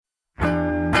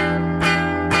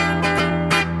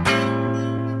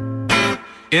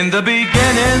In the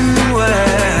beginning,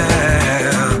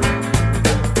 well,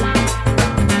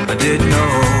 I didn't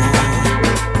know.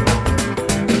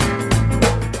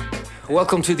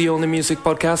 Welcome to the Only Music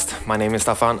Podcast. My name is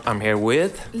Stefan. I'm here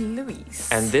with Louise.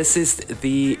 And this is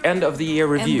the end of the year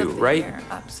review, End of the right? year,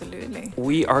 absolutely.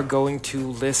 We are going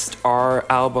to list our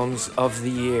albums of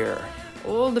the year.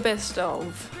 All the best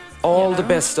of. All the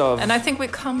best of. And I think we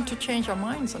come to change our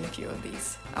minds on a few of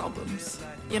these albums.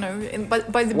 You know, by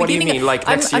the What do you beginning. mean, like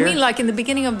next year? I mean, like in the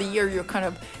beginning of the year, you're kind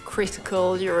of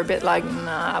critical. You're a bit like,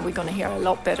 nah, we're gonna hear a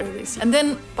lot better this year. And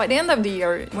then by the end of the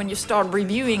year, when you start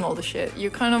reviewing all the shit,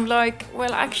 you're kind of like,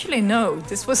 well, actually, no,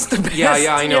 this was the best. Yeah,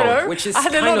 I know. You know? Which is I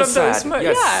had a kind lot of sad. those.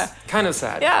 Yes, Yeah, kind of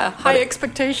sad. yeah, high But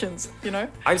expectations. You know.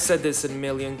 I've said this a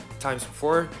million times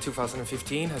before.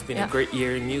 2015 has been a Yeah. great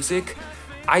year in music.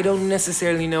 I don't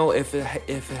necessarily know if it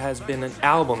has been an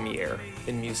album year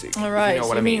in music. All right, If you know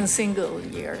what I mean. single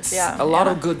years, yeah. A lot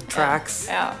yeah, of good tracks,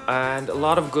 yeah. and a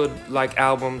lot of good like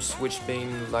albums, which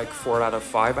been like 4 out of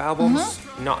 5 albums.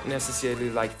 Not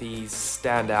necessarily like these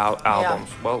standout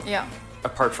albums. Well, Yeah.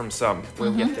 apart from some,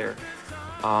 we'll get there.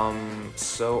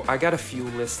 So I got a few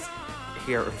lists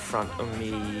here in front of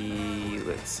me.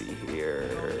 Let's see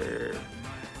here.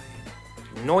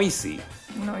 Noisy.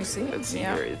 Noisy. Let's see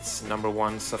yeah. here. It's number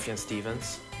 1, Sufjan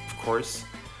Stevens, of course.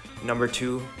 Number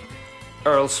 2,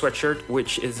 Earl Sweatshirt,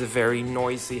 which is a very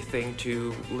noisy thing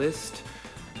to list.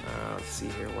 Let's see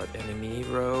here what Enemy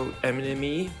wrote.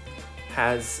 Enemy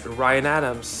has Ryan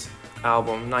Adams'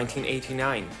 album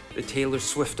 1989, the Taylor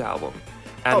Swift album,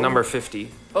 at number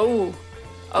 50, Oh.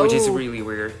 which is really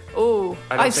weird. Oh.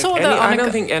 I saw that I on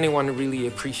don't think anyone really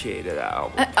appreciated that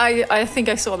album. I think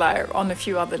I saw that on a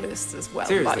few other lists as well.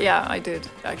 Seriously? But yeah, I did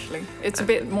actually. It's a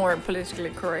bit more politically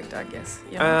correct, I guess.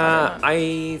 Yeah, I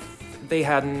don't know. They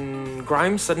had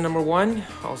Grimes at number 1,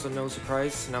 also no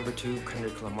surprise. Number 2,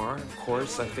 Kendrick Lamar, of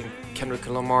course. I think Kendrick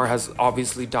Lamar has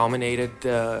obviously dominated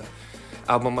the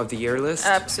album of the year list.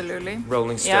 Absolutely.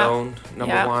 Rolling Yeah. Stone,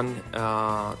 number Yeah.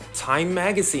 1. Time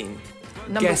Magazine.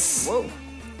 Guess. Whoa.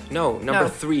 No, number No.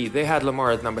 3. They had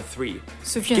Lamar at number 3.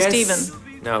 Sufjan Stevens.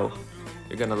 No,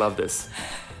 you're gonna love this.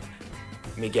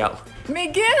 Miguel.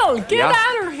 Miguel, get Yeah.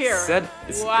 out of here. Said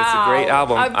it's wow. a great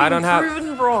album. I've been I don't have.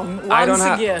 proven wrong once I don't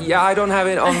have. again. Yeah, I don't have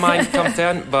it on my top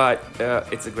 10, but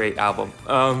it's a great album.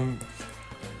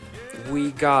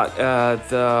 We got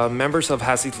the members of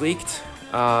Has It Leaked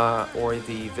or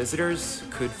the visitors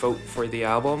could vote for the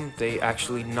album. They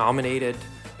actually nominated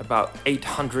about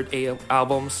 800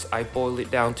 albums. I boiled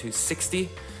it down to 60,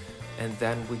 and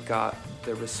then we got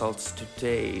the results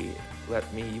today.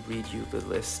 Let me read you the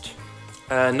list.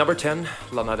 Number 10,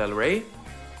 Lana Del Rey.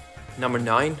 Number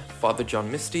 9, Father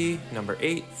John Misty. Number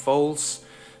 8, Foles.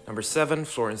 Number 7,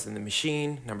 Florence and the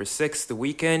Machine. Number 6, The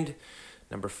Weeknd.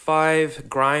 Number 5,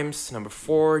 Grimes. Number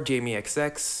 4, Jamie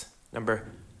XX. Number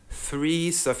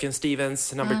 3, Sufjan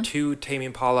Stevens. Number 2, Tame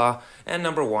Impala. And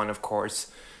number 1, of course,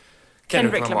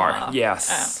 Kendrick Lamar.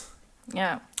 Yes.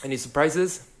 Yeah. Any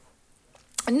surprises?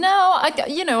 No, I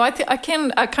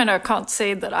kind of can't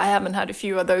say that I haven't had a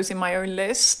few of those in my own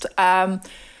list. I'm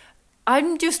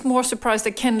just more surprised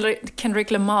that Kendrick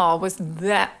Lamar was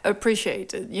that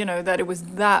appreciated. You know, that it was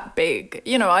that big.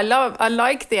 You know, I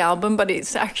like the album, but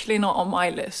it's actually not on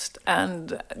my list.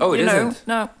 And Oh, it isn't?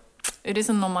 No, it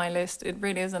isn't on my list. It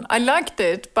really isn't. I liked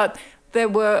it, but there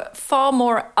were far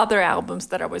more other albums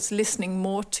that I was listening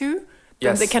more to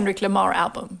than the Kendrick Lamar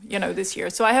album. You know, this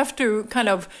year. So I have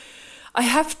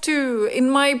to, in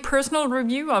my personal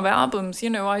review of albums, you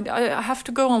know, I have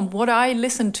to go on what I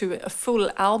listen to, a full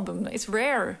album. It's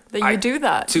rare that you do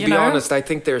that. To be honest, I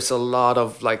think there's a lot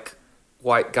of like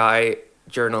white guy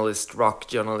journalists, rock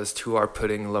journalists who are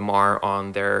putting Lamar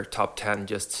on their top 10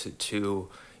 just to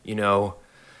you know,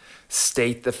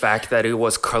 state the fact that it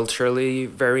was culturally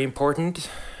very important.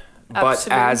 But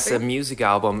as a music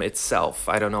album itself,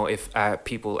 I don't know if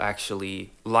people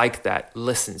actually like that,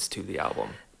 listens to the album.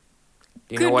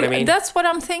 You know what I mean? That's what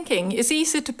I'm thinking. It's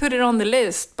easy to put it on the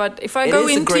list, but if I go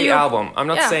into it's a great album. I'm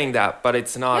not saying that, but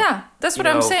it's not. Yeah, that's what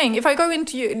I'm saying. If I go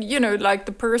into you know, like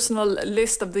the personal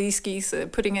list of these geese,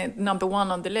 putting it number 1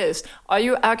 on the list, are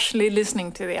you actually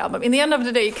listening to the album? In the end of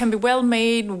the day, it can be well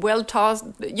made, well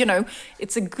tasked. You know,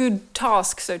 it's a good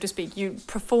task, so to speak. You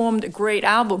performed a great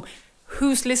album.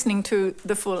 Who's listening to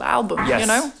the full album, yes, you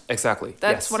know? Exactly.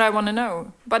 That's what I want to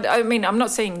know. But I mean, I'm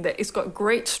not saying that it's got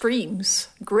great streams,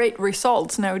 great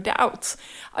results, no doubt.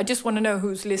 I just want to know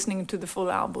who's listening to the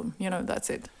full album. You know, that's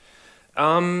it.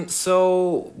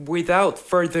 So without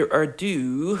further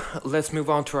ado, let's move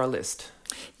on to our list.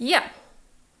 Yeah,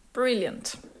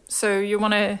 brilliant. So you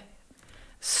want to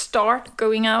start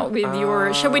going out with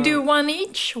your? Shall we do one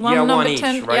each? One yeah, number one each,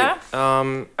 10. right?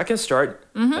 Yeah. I can start.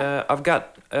 I've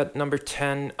got at number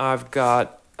 10. I've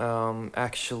got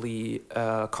actually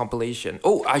a compilation.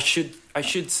 Oh, I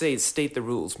should state the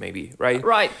rules, maybe, right?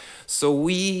 Right. So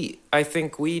I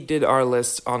think we did our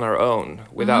list on our own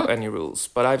without any rules,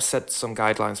 but I've set some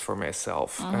guidelines for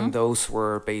myself, and those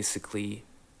were basically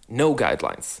no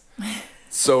guidelines.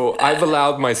 So I've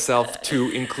allowed myself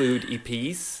to include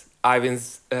EPs. I've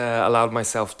allowed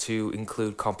myself to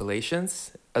include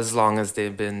compilations as long as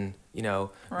they've been,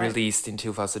 released in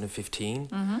 2015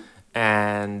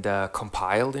 and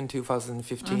compiled in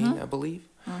 2015, I believe.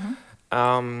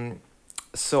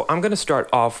 So I'm going to start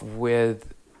off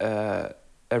with a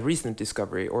recent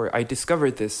discovery, or I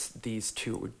discovered these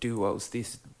two duos,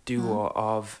 this duo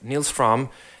of Nils Fram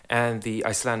and the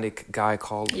Icelandic guy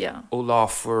called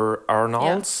Olafur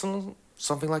Arnaldsson,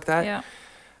 something like that. Yeah.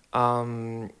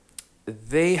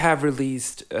 They have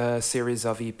released a series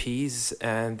of EPs,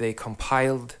 and they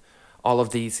compiled all of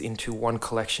these into one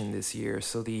collection this year.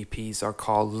 So the EPs are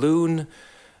called Loon,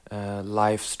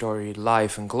 Life Story,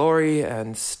 Life and Glory,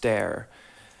 and Stare.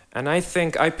 And I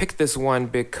think I picked this one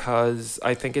because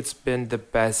I think it's been the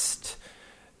best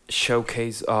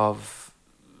showcase of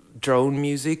drone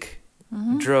music,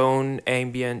 drone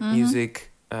ambient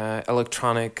music,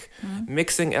 electronic,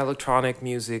 mixing electronic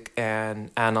music and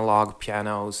analog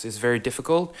pianos is very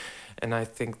difficult, and I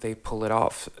think they pull it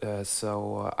off.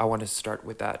 So I want to start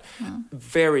with that.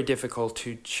 Very difficult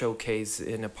to showcase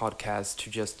in a podcast to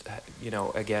just,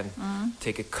 again,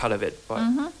 take a cut of it, but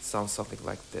it sounds something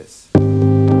like this.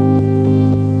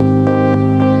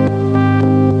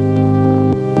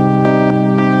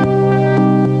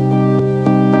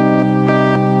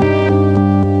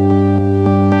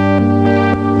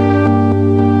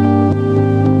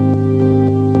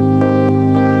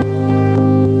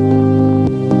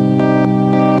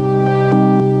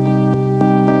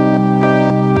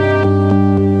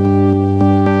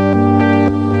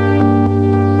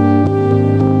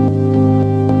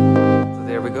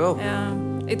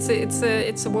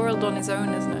 It's a world on its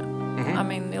own, isn't it? I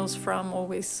mean, Nils Fram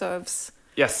always serves,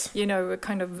 a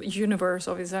kind of universe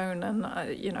of his own, and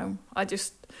I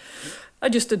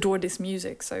just adore this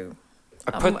music. So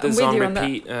I put this on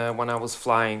repeat when I was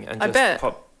flying, and just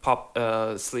pop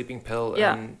a sleeping pill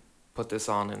and put this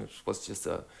on, and it was just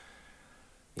a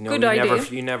good idea.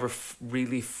 You never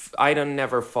really. I don't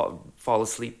never fall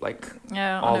asleep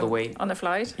all the way on the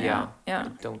flight. Yeah. I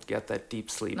don't get that deep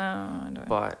sleep. No, I don't.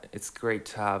 But it's great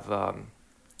to have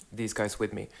these guys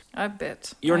with me. I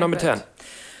bet. Your number 10.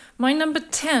 My number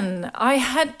 10. I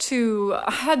had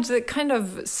the kind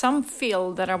of some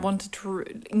feel that I wanted to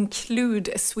include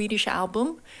a Swedish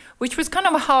album, which was kind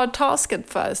of a hard task at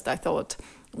first, I thought.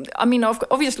 I mean,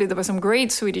 obviously there were some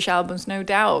great Swedish albums, no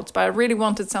doubt, but I really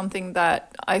wanted something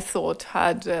that I thought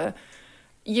had,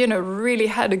 really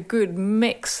had a good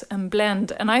mix and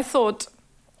blend. And I thought,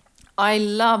 I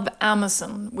love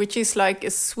Amazon, which is like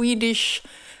a Swedish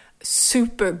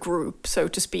super group, so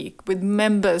to speak, with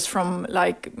members from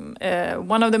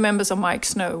one of the members of Mike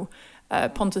Snow,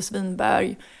 Pontus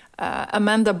Winberg,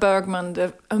 Amanda Bergman,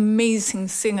 the amazing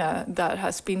singer that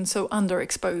has been so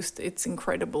underexposed. It's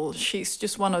incredible. She's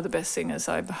just one of the best singers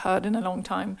I've heard in a long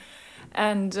time.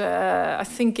 And I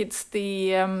think it's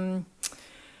the...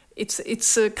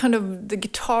 It's a kind of the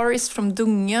guitarist from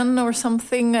Dungen or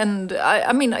something, and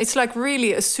I mean it's like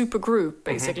really a super group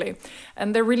basically.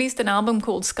 And they released an album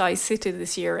called Sky City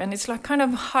this year, and it's like kind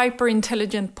of hyper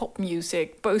intelligent pop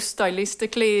music, both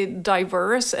stylistically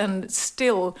diverse and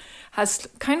still has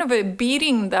kind of a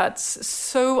beating that's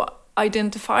so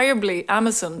identifiably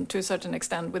Amazon to a certain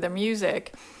extent with their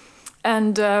music.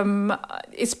 And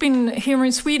it's been here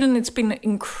in Sweden, it's been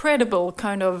incredible,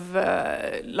 kind of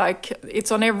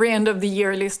it's on every end of the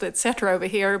year list, etc. over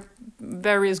here,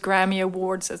 various Grammy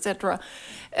Awards, etc.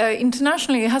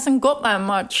 Internationally, it hasn't got that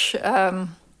much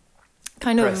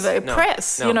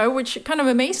press, which kind of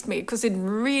amazed me, because it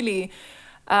really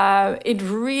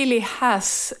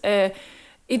has.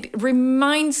 It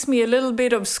reminds me a little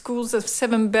bit of Schools of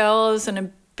Seven Bells and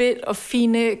a bit of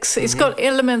Phoenix. It's got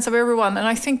elements of everyone, and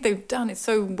I think they've done it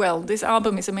so well. This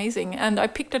album is amazing, and I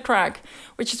picked a track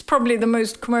which is probably the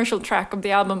most commercial track of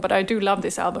the album, but I do love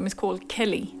this album. It's called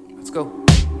Kelly. Let's go.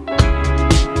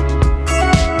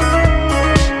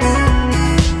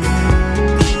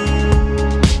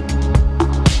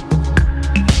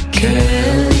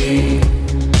 Kelly,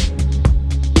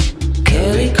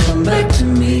 Kelly, come back to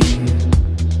me.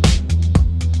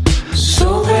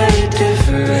 So very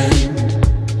different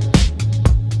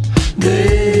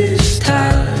this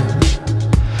time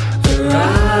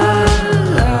around.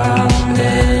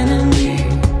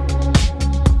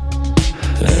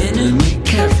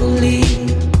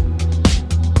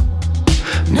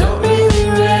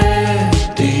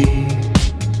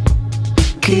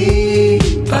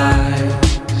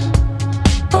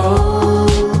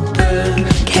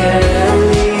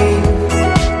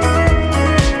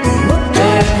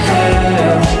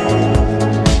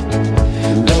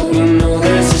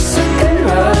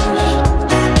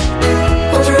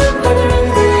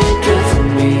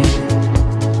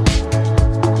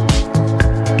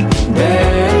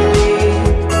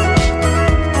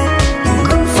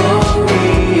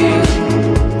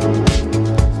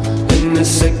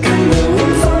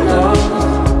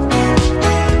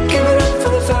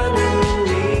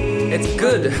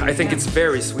 I think it's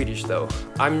very Swedish, though.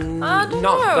 I'm I not don't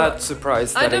know. that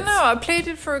surprised that I don't it's... know. I played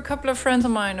it for a couple of friends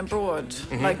of mine abroad,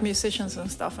 like musicians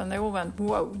and stuff, and they all went,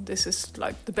 "Whoa, this is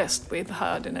like the best we've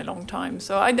heard in a long time."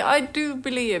 So I do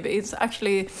believe it's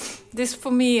actually, this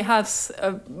for me has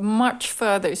a much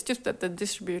further. It's just that the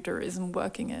distributor isn't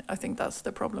working it. I think that's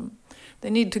the problem. They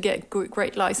need to get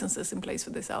great licenses in place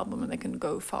for this album, and they can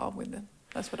go far with it.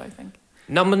 That's what I think.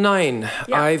 Number 9,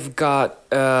 Yeah. I've got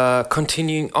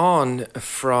continuing on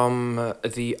from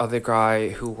the other guy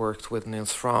who worked with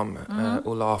Nils Fram,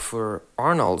 Olafur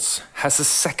Arnolds, has a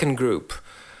second group,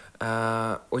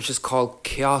 which is called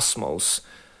Kiasmos.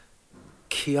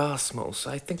 Kiasmos,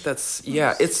 I think that's,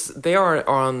 yeah, they are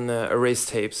on Erased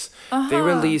Tapes. They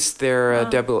released their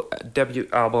debut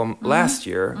album last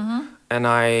year, and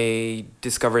I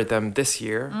discovered them this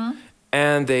year,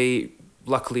 and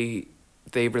luckily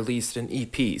they released an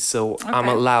EP, so I'm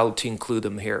allowed to include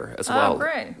them here as well.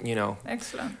 Great. You know.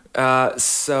 Excellent.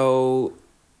 So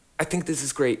I think this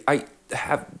is great.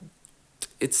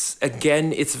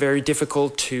 It's very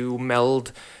difficult to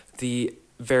meld the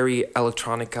very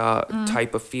electronica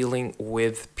type of feeling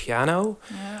with piano.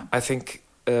 Yeah. I think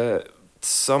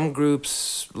some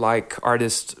groups like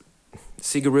artist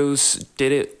Sigarus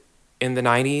did it in the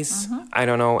 90s. I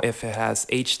don't know if it has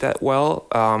aged that well,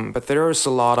 but there's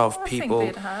a lot of people... I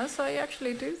think it has. I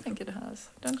actually do think it has.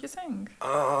 Don't you think?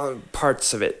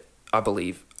 Parts of it, I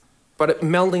believe. But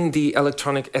melding the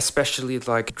electronic, especially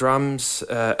like drums,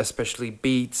 especially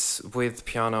beats with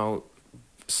piano,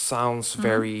 sounds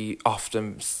very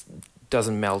often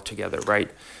doesn't meld together, right?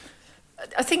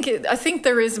 I think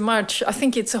there is much. I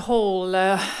think it's a whole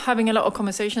having a lot of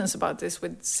conversations about this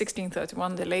with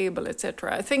 1631, the label,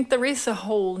 etc. I think there is a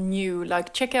whole new,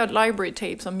 like, check out Library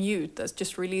Tapes on Mute that's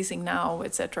just releasing now,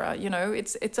 etc. You know,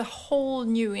 it's a whole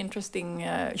new interesting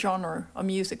genre of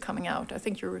music coming out. I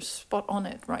think you're spot on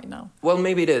it right now. Well,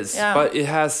 maybe it is, Yeah. but it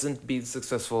hasn't been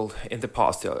successful in the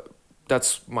past.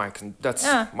 That's my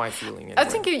feeling. Anyway. I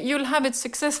think you'll have it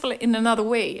successful in another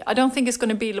way. I don't think it's going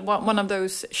to be one of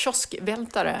those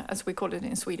kioskvältare, as we call it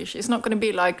in Swedish. It's not going to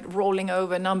be like rolling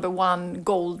over number 1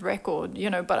 gold record, you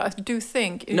know. But I do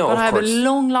think it's going to have a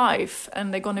long life,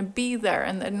 and they're going to be there,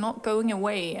 and they're not going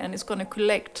away, and it's going to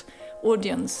collect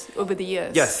audience over the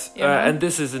years. Yes, you know? and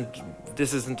this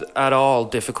isn't at all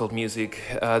difficult music.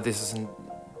 This isn't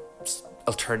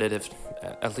alternative,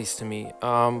 at least to me.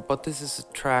 But this is a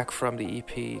track from the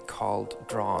EP called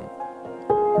Drawn.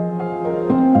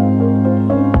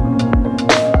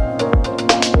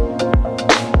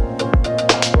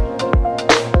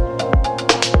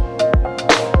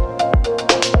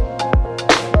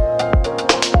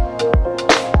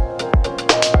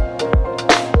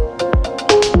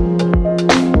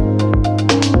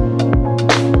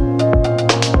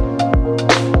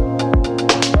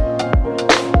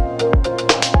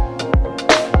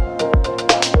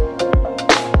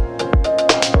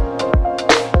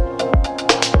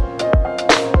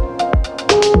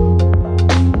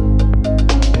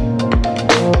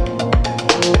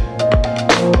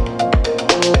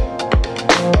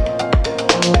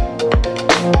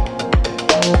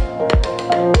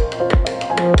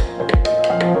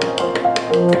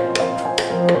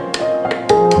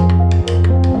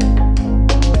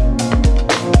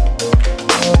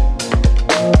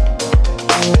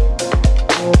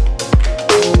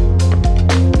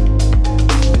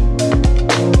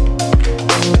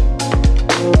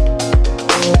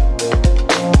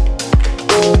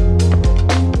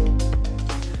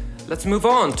 Let's move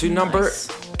on to number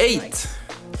 8. Nice.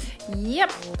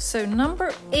 Yep. So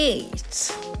number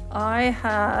 8, I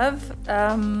have.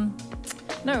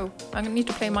 No, I need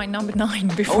to play my number 9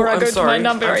 before I go to my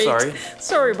number 8.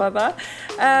 Sorry about that.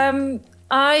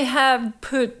 I have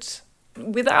put,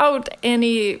 without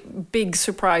any big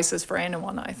surprises for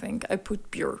anyone, I think I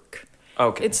put Björk.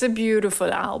 Okay. It's a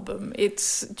beautiful album.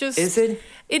 It's just... Is it?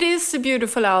 It is a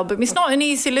beautiful album. It's not an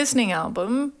easy listening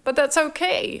album, but that's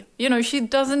okay. You know, she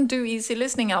doesn't do easy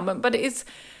listening album, but it's,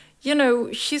 you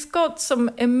know, she's got some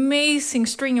amazing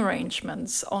string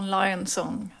arrangements on Lion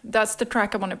Song. That's the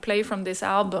track I want to play from this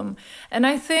album. And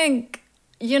I think,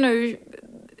 you know,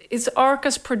 it's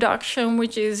Arca's production,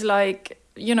 which is like,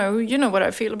 you know what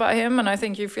I feel about him, and I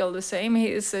think you feel the same. He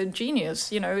is a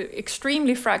genius, you know,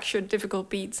 extremely fractured, difficult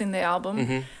beats in the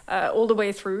album, all the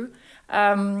way through.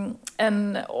 And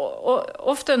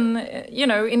often, you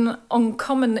know, in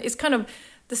uncommon, it's kind of,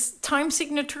 the time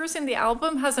signatures in the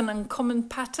album has an uncommon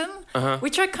pattern,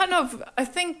 which I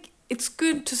think it's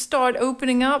good to start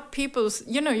opening up people's,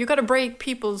 you know, you got to break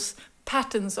people's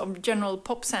patterns of general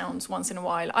pop sounds once in a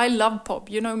while. I love pop,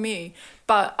 you know me,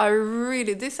 but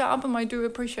this album I do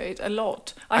appreciate a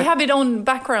lot. I have it on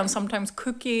background sometimes,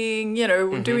 cooking, you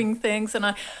know, doing things,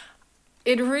 and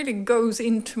it really goes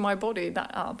into my body, that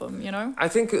album, you know? I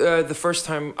think the first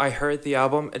time I heard the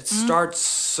album, it starts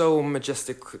so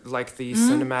majestic, like the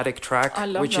cinematic track,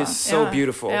 which is so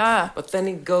beautiful. Yeah. But then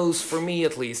it goes, for me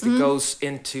at least, it goes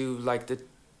into like the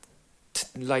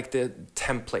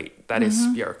template that is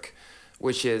Björk,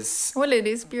 which is... Well, it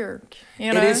is Björk,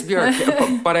 you know? It is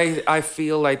Björk, but I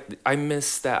feel like I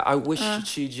miss that. I wish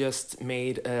she just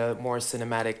made a more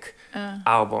cinematic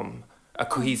album, a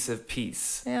cohesive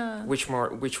piece, which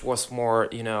was more,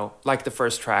 you know, like the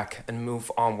first track, and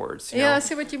move onwards. You know? I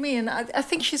see what you mean. I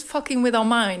think she's fucking with our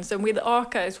minds, and with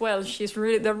Arca as well.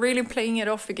 They're really playing it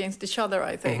off against each other.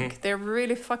 I think they're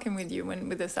really fucking with you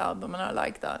with this album, and I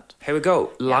like that. Here we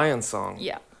go, Lion Song.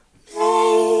 Yeah.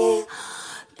 Maybe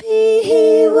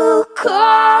he will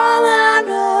call out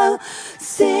of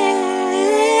sins.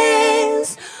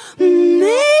 Maybe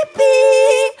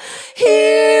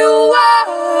he will.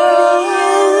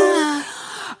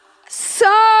 Somehow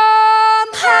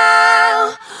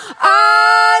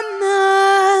I'm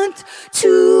not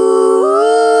too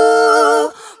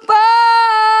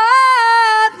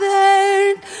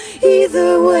bothered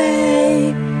either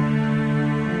way.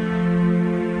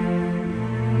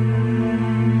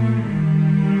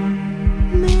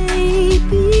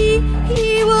 Maybe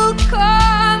he will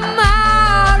come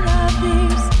out of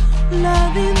this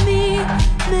loving me.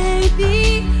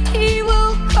 Maybe he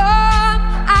will come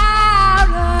out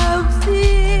of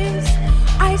this.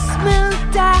 I smell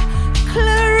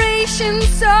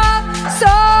declarations of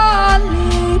solitude.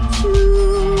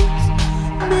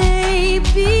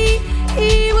 Maybe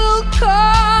he will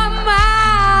come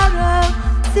out of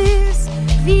this.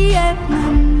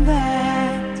 Vietnam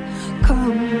that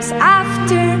comes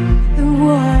after the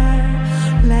war.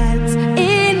 Let's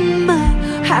in my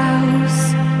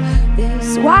house.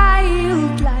 This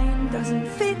wild lion doesn't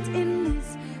fit in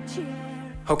this chair.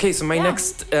 Okay, so my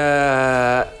next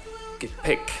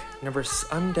pick,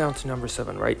 I'm down to number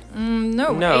 7, right?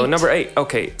 No, No, 8. number 8.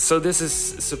 Okay, so this is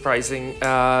surprising.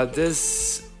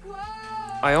 This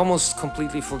I almost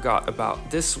completely forgot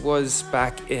about. This was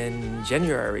back in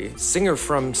January. Singer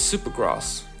from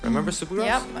Supergrass. Remember Supergrass?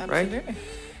 Yeah, right? absolutely.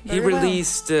 He Very well.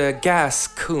 released Gas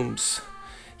Coombs.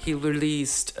 He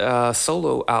released a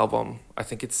solo album. I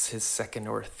think it's his second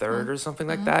or third or something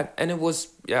like that. And it was,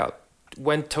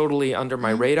 went totally under my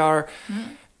radar.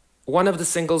 One of the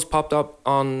singles popped up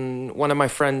on one of my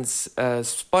friends'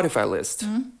 Spotify list.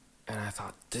 And I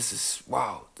thought, this is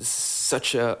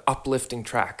such a uplifting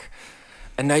track.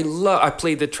 And I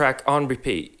played the track on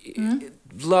repeat.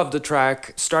 Loved the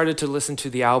track, started to listen to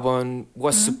the album,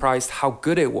 was surprised how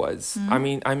good it was. I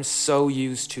mean, I'm so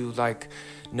used to, like,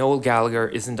 Noel Gallagher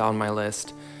isn't on my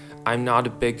list. I'm not a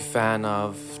big fan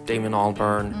of Damon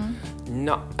Albarn.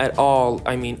 Not at all.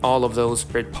 I mean, all of those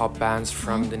Britpop bands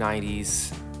from the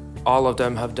 90s, all of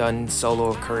them have done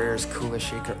solo careers, Kula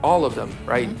Shaker, all of them,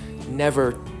 right?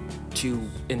 Never too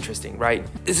interesting, right?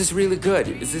 This is really good.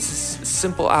 This is a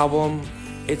simple album.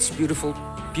 It's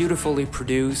beautifully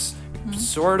produced,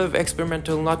 sort of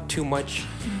experimental, not too much,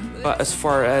 but as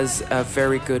far as a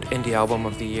very good indie album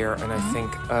of the year, and I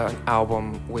think an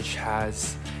album which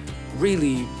has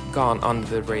really gone under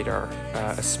the radar,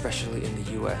 especially in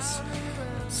the US.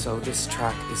 So this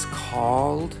track is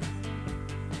called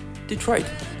Detroit.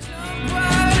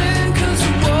 Ooh.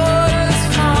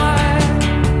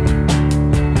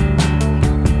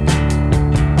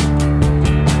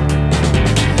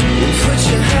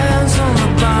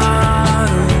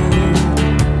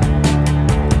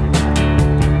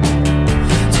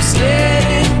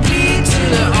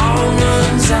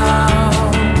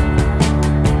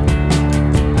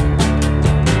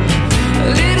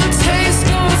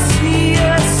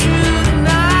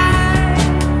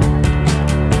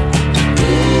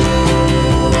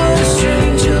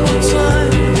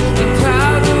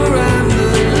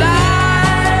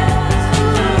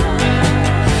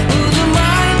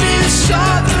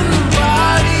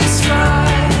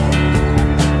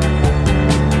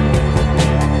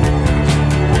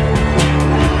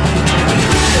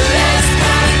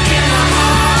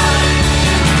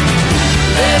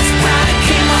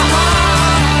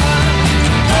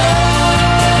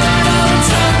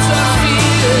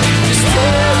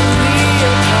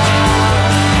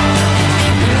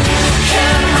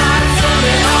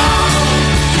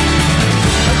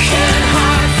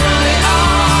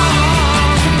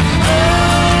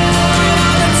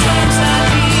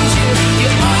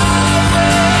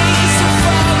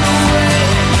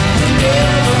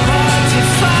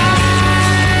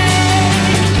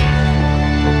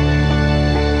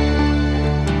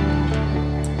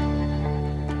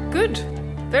 Good,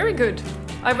 very good.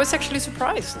 I was actually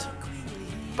surprised.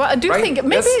 But I do Right? think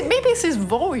maybe Yes. maybe it's his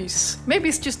voice. Maybe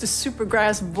it's just a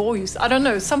Supergrass voice. I don't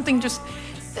know. Something just.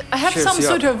 I have Cheers some you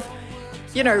sort up.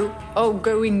 of,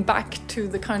 going back to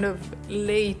the kind of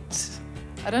late,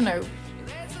 I don't know,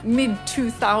 mid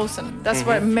 2000. That's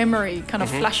where memory kind of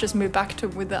flashes me back to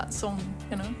with that song.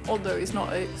 Although it's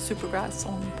not a Supergrass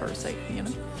song per se.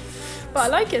 But I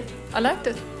like it. I liked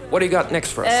it. What do you got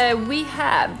next for us? We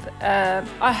have,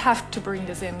 I have to bring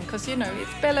this in because,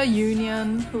 it's Bella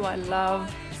Union, who I love,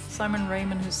 Simon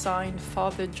Raymond, who signed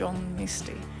Father John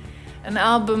Misty. An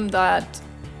album that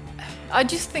I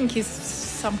just think he's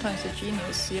sometimes a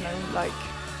genius, like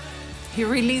he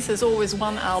releases always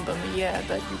one album a year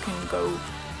that you can go,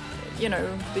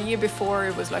 the year before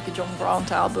it was like a John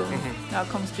Grant album. Now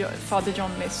comes Father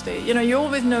John Misty. You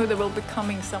always know there will be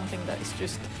coming something that is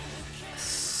just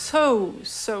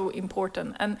so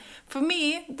important. And for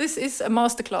me, this is a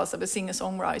masterclass of a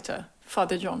singer-songwriter,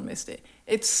 Father John Misty.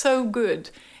 It's so good.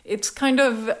 It's kind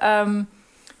of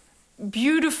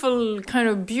beautiful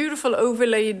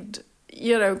overlaid,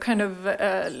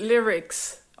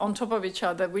 lyrics on top of each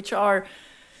other, which are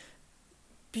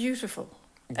beautiful.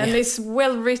 And it's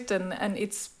well written, and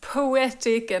it's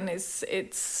poetic, and it's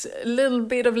a little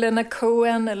bit of Leonard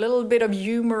Cohen, a little bit of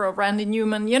humor of Randy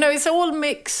Newman. It's all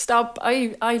mixed up.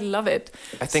 I love it.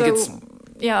 I think it's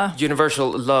yeah.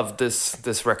 Universal loved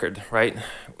this record, right?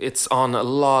 It's on a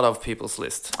lot of people's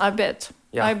list. I bet.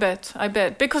 Yeah. I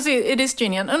bet. Because it is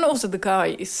genuine. And also the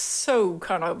guy is so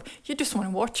you just want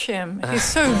to watch him. He's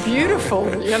so beautiful.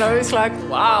 It's like,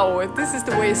 wow, this is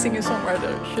the way a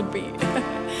singer-songwriter should be.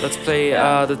 Let's play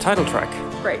the title track.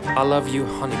 Great. I Love You,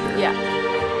 Honey Bear. Yeah.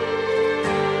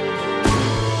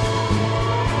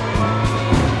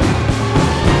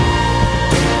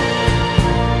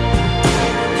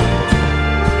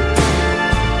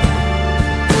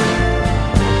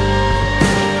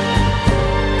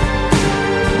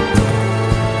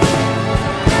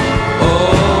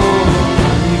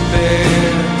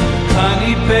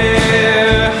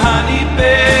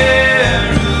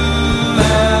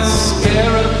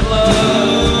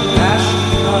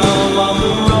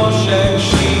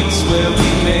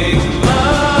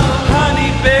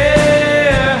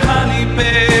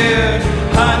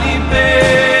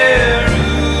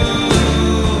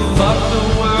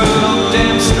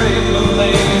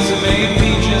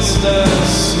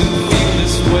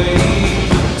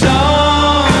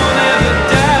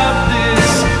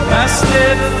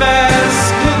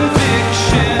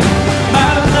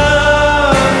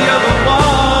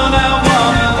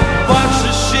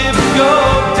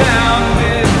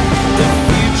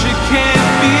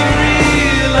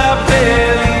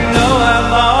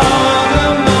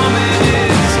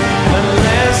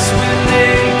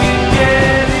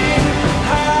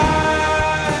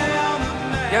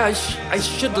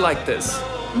 Like this,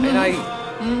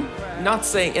 and not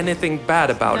saying anything bad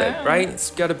about it, right?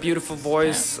 It's got a beautiful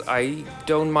voice. I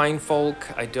don't mind folk,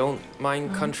 I don't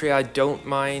mind country, I don't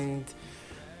mind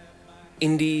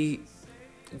indie,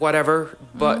 whatever,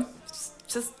 but it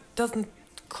just doesn't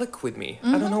click with me.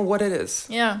 I don't know what it is.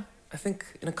 Yeah. I think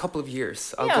in a couple of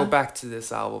years I'll go back to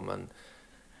this album and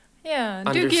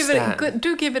do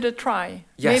give it a try.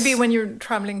 Yes. Maybe when you're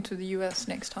traveling to the US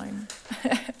next time.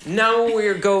 Now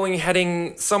we're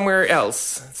heading somewhere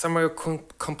else,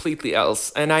 completely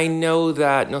else. And I know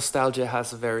that nostalgia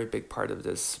has a very big part of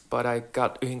this, but I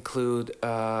got to include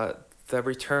the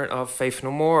return of Faith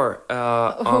No More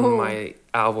on my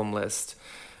album list.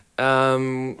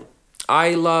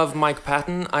 I love Mike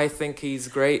Patton. I think he's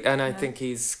great, and I think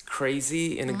he's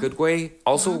crazy in a good way.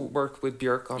 Also worked with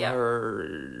Björk on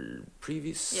her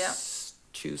previous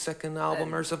 2-second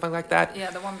album or something like that.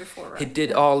 Yeah, the one before, right? He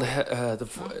did all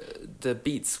the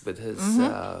beats with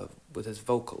his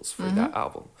vocals for that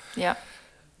album. Yeah.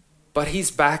 But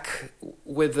he's back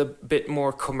with a bit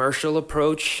more commercial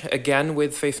approach again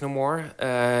with Faith No More.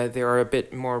 They are a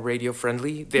bit more radio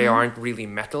friendly. They aren't really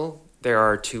metal. They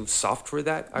are too soft for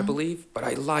that, I believe. But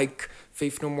I like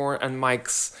Faith No More and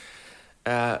Mike's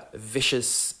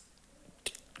vicious,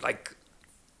 like,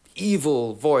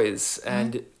 evil voice.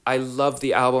 And I love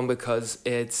the album because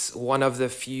it's one of the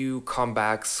few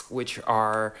comebacks which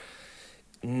are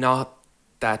not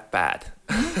that bad.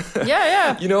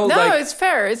 Yeah. No, like, it's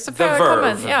fair. It's a The fair Verve,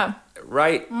 comment. Yeah.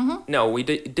 right? No, we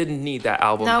didn't need that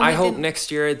album. No, we I hope didn't.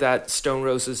 next year that Stone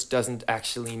Roses doesn't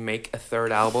actually make a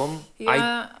third album.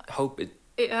 Yeah. I hope it.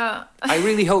 Yeah. I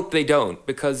really hope they don't,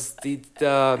 because the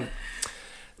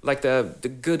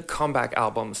good comeback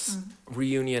albums,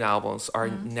 reunion albums, are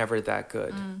never that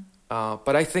good.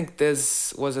 But I think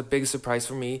this was a big surprise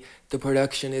for me. The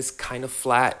production is kind of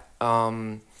flat.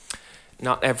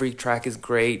 Not every track is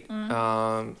great,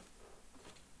 but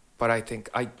I think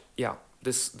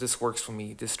this works for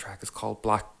me. This track is called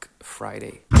Black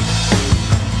Friday.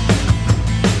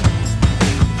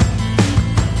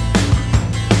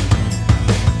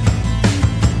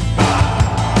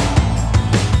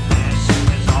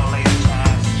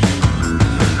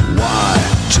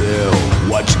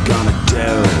 What you gonna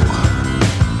do?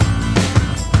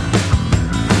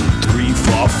 3,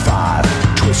 4,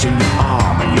 5, twisting your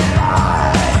arm and your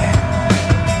eye.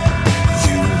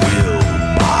 You will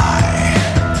buy.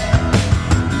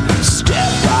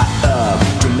 Step right up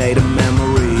to made a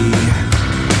memory.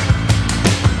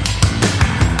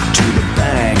 To the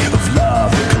bank of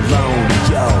love,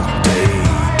 colonial daydreams.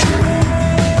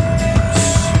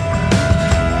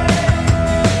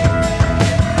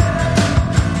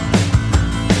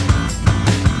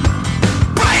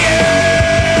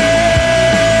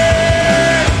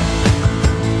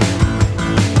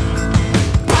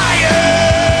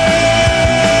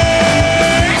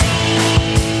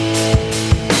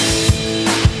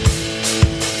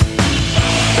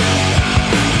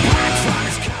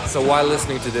 So while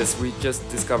listening to this, we just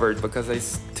discovered, because I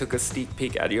took a sneak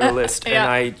peek at your list, and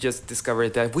I just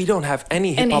discovered that we don't have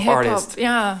any hip-hop artists.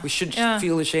 Yeah. We should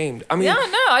feel ashamed. I mean, no,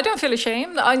 I don't feel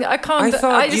ashamed. I can't. I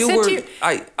thought you were. said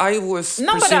I was.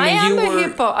 No, but I am you a were.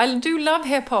 hip hop. I do love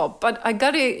hip hop, but I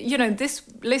gotta, this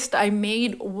list I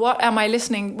made. What am I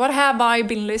listening? What have I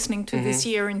been listening to this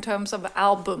year in terms of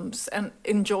albums and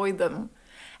enjoy them?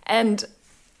 And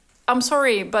I'm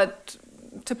sorry, but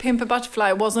To Pimp a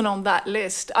Butterfly wasn't on that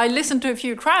list. I listened to a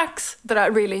few tracks that I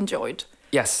really enjoyed.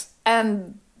 Yes.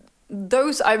 And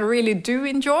those I really do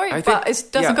enjoy, but it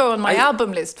doesn't go on my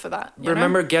album list for that.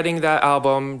 Remember getting that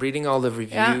album, reading all the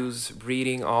reviews,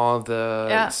 reading all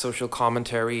the social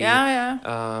commentary,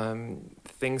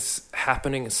 things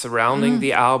happening surrounding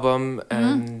the album,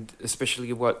 and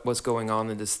especially what was going on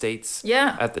in the States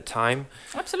at the time.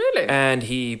 Absolutely. And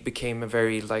he became a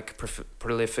very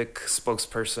prolific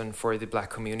spokesperson for the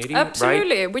Black community.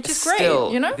 Absolutely, right? Which is great.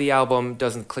 Still, the album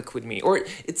doesn't click with me, or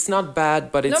it's not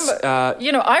bad, but it's.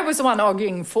 I was the one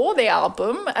arguing for the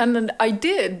album, and then I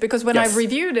did, because when I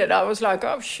reviewed it, I was like,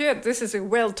 "Oh shit, this is a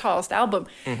well-tasked album."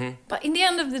 But in the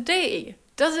end of the day,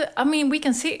 we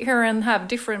can sit here and have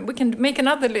we can make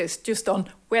another list just on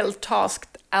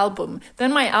well-tasked album.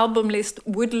 Then my album list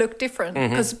would look different,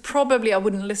 because probably I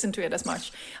wouldn't listen to it as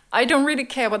much. I don't really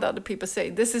care what other people say.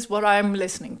 This is what I'm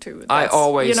listening to. I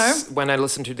always, when I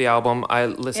listen to the album, I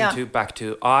listen to back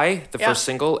to the first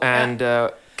single, and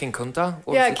King Kunta.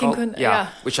 King Kunta,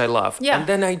 which I love. Yeah, and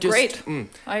then I just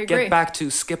I agree. get back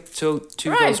to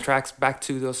those tracks,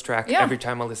 every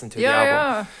time I listen to the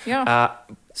album.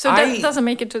 So that doesn't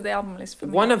make it to the album list for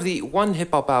me. One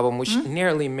hip hop album which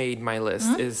nearly made my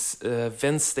list is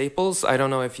Vince Staples. I don't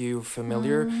know if you're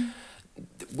familiar.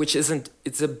 Which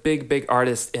it's a big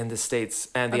artist in the States,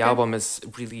 and the album has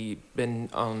really been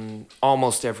on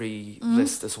almost every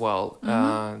list as well.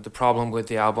 The problem with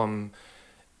the album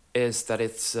is that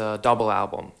it's a double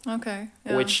album. Okay.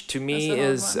 Yeah. Which to me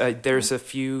is there's a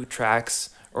few tracks,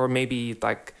 or maybe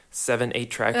like 7-8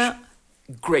 tracks. Yeah.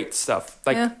 Great stuff,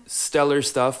 stellar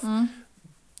stuff.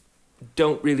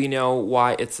 Don't really know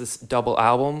why it's this double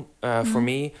album for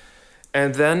me.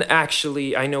 And then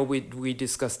actually, I know we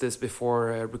discussed this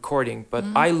before recording, but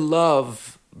I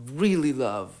really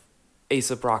love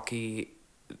A$AP Rocky,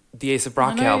 the A$AP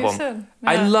Rocky album.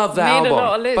 I love that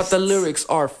album, but the lyrics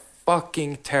are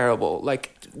fucking terrible.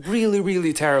 Like,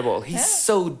 really terrible. He's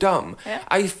so dumb.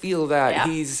 I feel that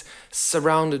he's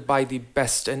surrounded by the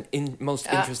best and most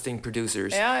interesting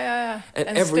producers. And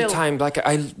every time, like,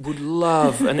 I would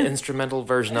love an instrumental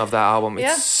version of that album.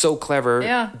 It's so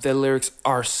clever. The lyrics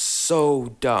are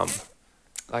so dumb.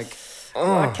 Like,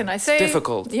 what can I say? It's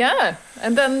difficult. Yeah.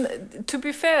 And then, to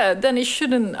be fair, then it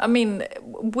shouldn't. I mean,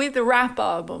 with a rap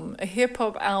album, a hip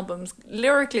hop album,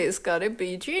 lyrically, it's got to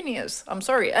be genius. I'm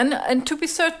sorry. And to be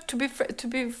fair to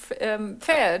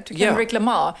Kendrick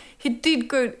Lamar, he did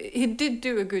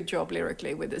do a good job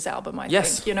lyrically with this album. I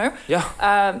think.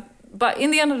 Yeah. But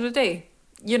in the end of the day,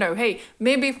 hey,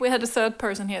 maybe if we had a third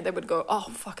person here, they would go, "Oh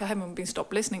fuck, I haven't been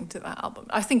stopped listening to that album."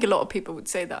 I think a lot of people would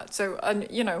say that. So,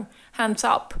 hands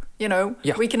up.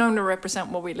 We can only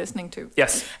represent what we're listening to.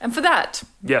 Yes. And for that,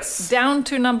 down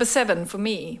to number 7 for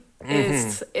me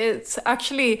it's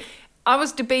actually, I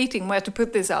was debating where to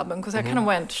put this album, because I kind of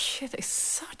went, shit, it's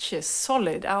such a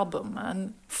solid album,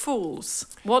 man. Fools,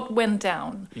 what went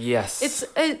down? Yes. It's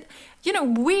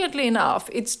weirdly enough,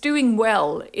 it's doing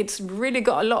well. It's really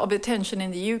got a lot of attention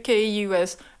in the UK,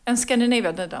 US, and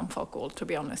Scandinavia. They've done fuck all, to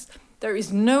be honest. There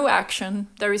is no action.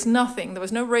 There is nothing. There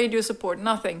was no radio support.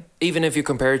 Nothing. Even if you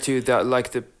compare it to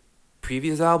the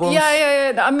previous albums.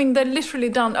 Yeah. I mean, they're literally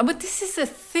done. But this is a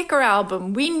thicker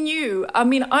album. We knew. I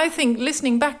mean, I think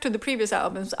listening back to the previous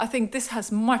albums, I think this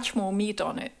has much more meat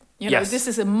on it. You know, Yes. this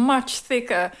is a much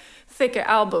thicker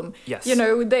album. Yes. You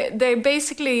know, they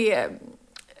basically.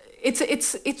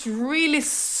 It's really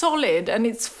solid and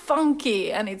it's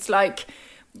funky and it's like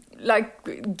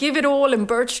Give It All and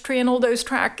Birch Tree and all those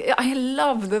tracks. I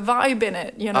love the vibe in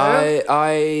it, you know.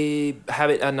 I have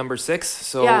it at number 6,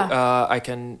 so Yeah. I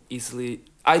can easily.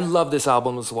 I love this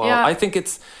album as well. Yeah. I think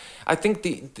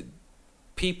the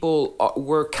people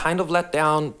were kind of let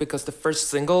down because the first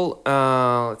single.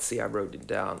 Let's see, I wrote it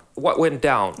down. What Went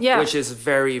Down, Yeah. which is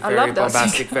very I love that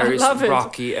bombastic, single. very I love it.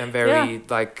 rocky, and very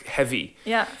like heavy.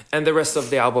 Yeah. And the rest of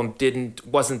the album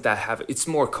wasn't that heavy. It's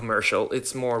more commercial.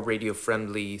 It's more radio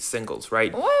friendly singles,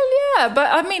 right? Well, yeah, but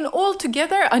I mean,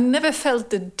 altogether, I never felt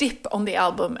the dip on the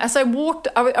album. As I walked,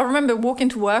 I remember walking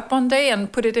to work one day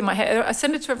and put it in my head. I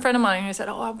sent it to a friend of mine and I said,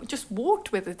 "Oh, I just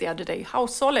walked with it the other day. How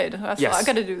solid!" I thought, Yes. I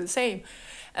got to do the same.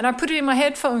 And I put it in my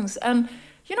headphones, and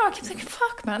you know, I keep thinking,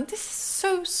 "Fuck, man, this is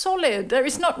so solid. There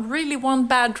is not really one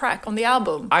bad track on the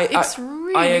album. It's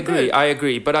really I agree. good." I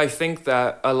agree. But I think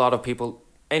that a lot of people,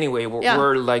 anyway,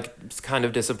 were like kind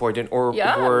of disappointed or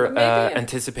Yeah, were maybe.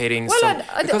 anticipating Well, some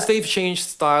I- because they've changed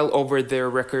style over their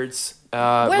records.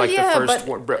 Like yeah, the first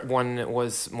but- one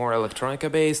was more electronica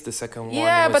based. The second one,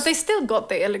 Yeah, was, but they still got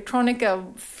the electronica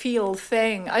feel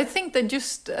thing. I think they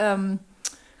just,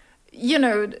 you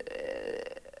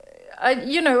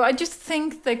know, I just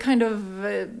think they kind of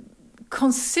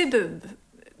considered,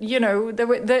 you know,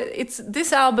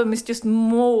 this album is just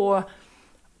more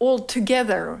all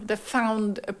together. They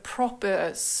found a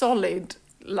proper solid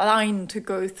line to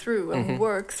go through and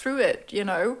work through it, you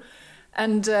know.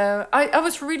 And I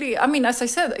was really, I mean, as I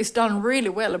said, it's done really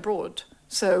well abroad.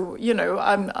 So, you know,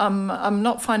 I'm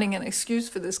not finding an excuse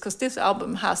for this because this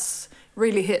album has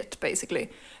really hit basically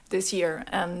this year,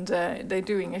 and they're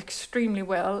doing extremely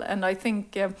well. And I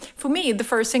think for me, the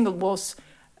first single was,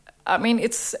 I mean,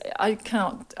 I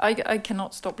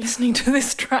cannot stop listening to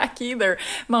this track either.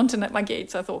 Mountain at My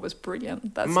Gates, I thought was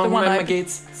brilliant. That's the one. Mountain at My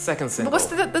Gates, second single. Was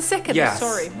the second? Yes.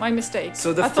 Sorry, my mistake.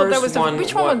 So the I thought first that was one,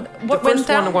 which one? the What first went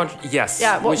down? one, yes,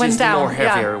 Yeah, what which went is down? the more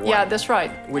heavier one. Yeah, that's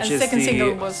right. Which and is second the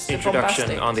single was the introduction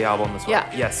bombastic. on the album as well. Yeah.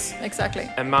 Yes. Exactly.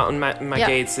 And Mountain at My Yeah.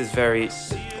 Gates is very,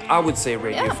 I would say,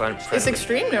 radio Yeah, friendly. it's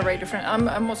extremely radio friendly.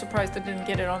 I'm more surprised they didn't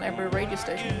get it on every radio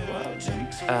station in the world.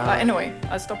 But anyway,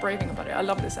 I stopped raving about it. I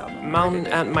love this album. Mountain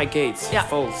at My Gates, Yeah.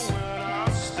 Falls.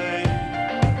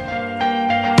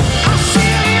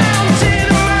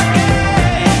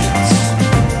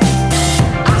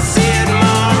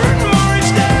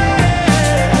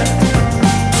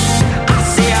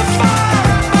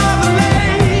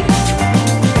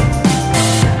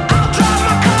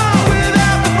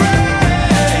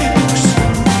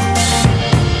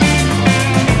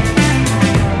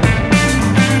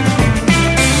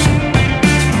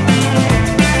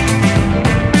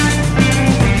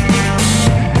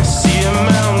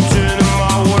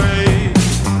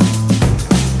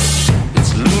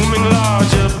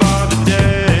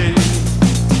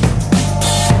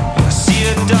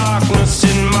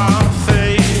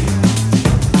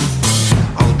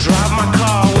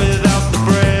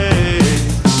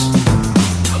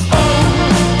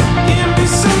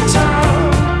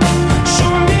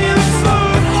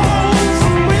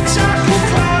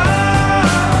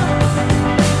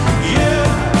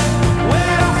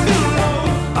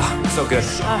 So good.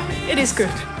 It is good.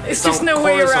 It's on just no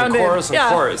way chorus on around chorus it. on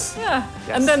chorus. Yeah.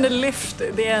 Yes. And then the lift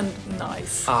at the end,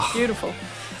 nice. Beautiful.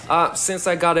 Since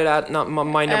I got it at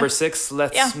my number 6,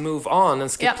 let's Yeah. move on and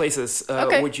skip Yeah. places.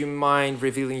 Okay. Would you mind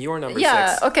revealing your number 6?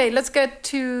 Yeah, okay, let's get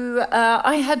to...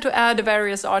 I had to add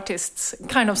various artists,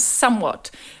 kind of somewhat.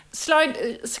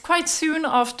 Quite soon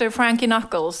after Frankie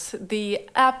Knuckles, the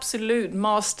absolute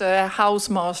house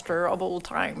master of all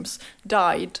times,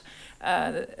 died.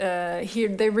 Here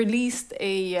they released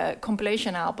a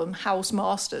compilation album, House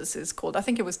Masters is called. I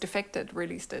think it was Defected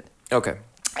released it. Okay.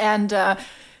 And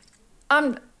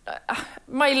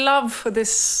my love for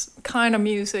this kind of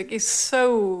music is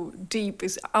so deep,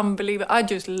 is unbelievable. I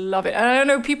just love it. And I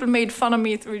know people made fun of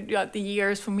me throughout the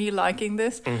years for me liking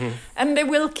this, and they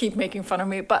will keep making fun of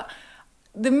me, but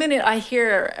the minute I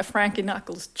hear a Frankie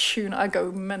Knuckles tune, I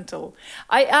go mental.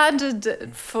 I added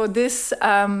for this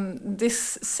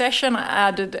this session, I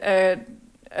added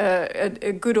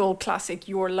a good old classic,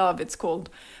 Your Love, it's called.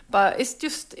 But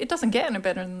it doesn't get any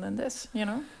better than this, you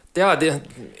know? Yeah,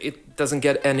 it doesn't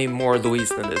get any more Louise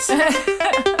than this.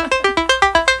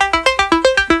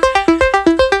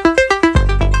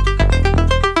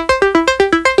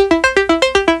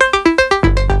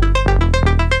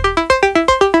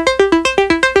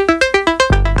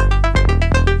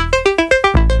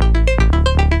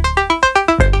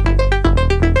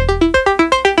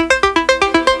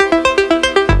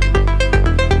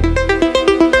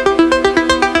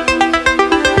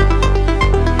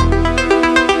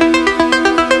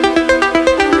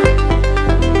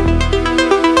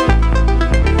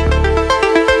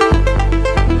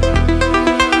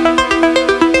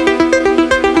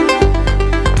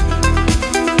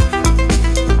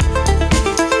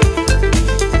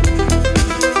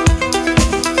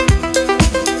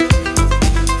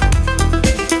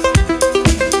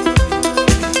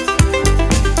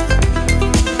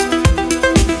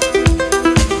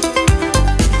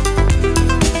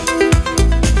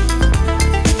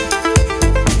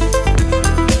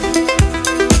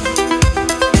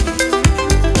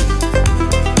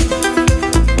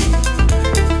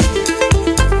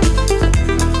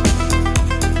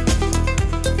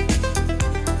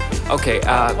 Okay.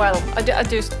 Well, I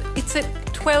just it's a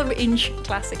 12-inch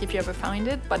classic if you ever find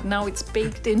it, but now it's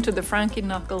baked into the Frankie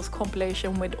Knuckles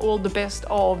compilation with all the best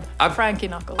of Frankie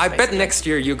Knuckles. I bet next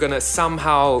year you're gonna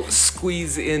somehow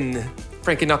squeeze in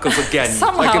Frankie Knuckles again,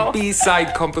 Somehow. like a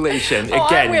B-side compilation Oh,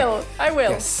 again. I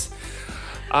will. Yes.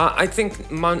 I think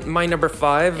my number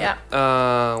 5.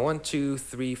 Yeah. 1, 2,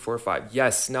 3, 4, 5.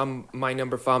 Yes. Now my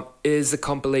number 5 is a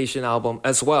compilation album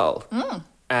as well.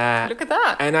 Look at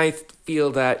that. And I feel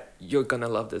that you're gonna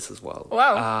love this as well.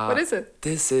 Wow. What is it?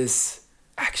 This is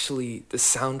actually the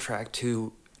soundtrack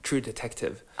to True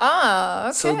Detective.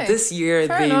 Okay. So this year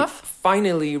Fair they enough.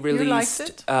 finally liked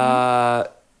released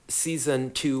it.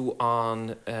 season 2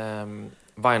 on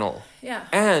vinyl. Yeah.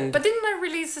 And But didn't they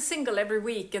release a single every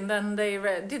week and then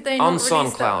did they on not release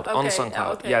SoundCloud, that? on Okay,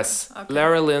 SoundCloud, okay, yes. okay.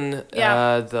 Lara Lynn,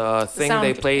 Yeah. the thing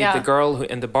they sound, played, yeah. the girl who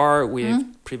in the bar, we've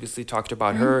previously talked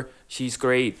about her. She's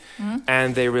great,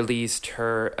 and they released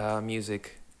her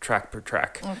music track per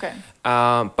track. Okay.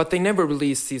 But they never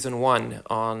released season 1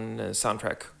 on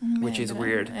soundtrack, which is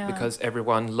weird yeah. because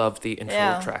everyone loved the intro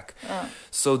Yeah. track.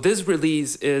 So this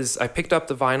release is, I picked up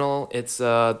the vinyl. It's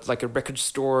like a record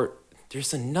store.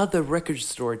 There's another record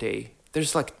store day.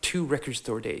 There's like 2 record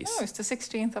store days. Oh, it's the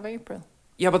 16th of April.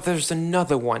 Yeah, but there's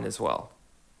another one as well.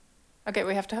 Okay,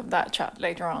 we have to have that chat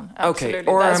later on. Okay, Absolutely.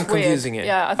 or That's I'm weird. confusing it.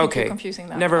 Yeah, I think okay. you're confusing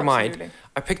that. Never mind. Absolutely.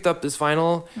 I picked up this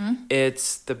vinyl.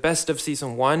 It's the best of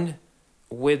season 1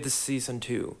 with the season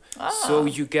 2. So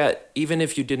you get, even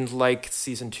if you didn't like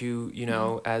season 2, you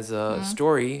know, as a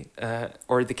story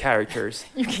or the characters,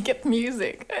 You can get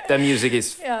music. the music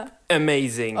is Yeah.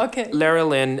 amazing. Okay. Lara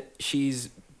Lynn, she's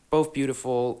both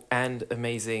beautiful and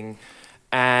amazing.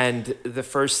 And the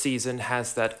first season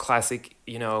has that classic,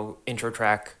 you know, intro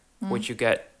track, which you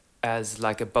get as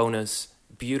like a bonus.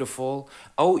 Beautiful.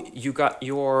 Oh, you got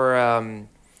your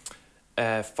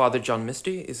Father John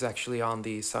Misty is actually on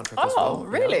the soundtrack as well. Oh,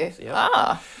 really?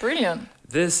 Yeah. Brilliant.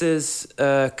 This is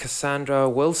Cassandra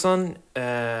Wilson.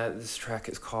 This track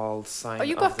is called Sign Oh,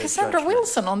 you of got the Cassandra Judgment.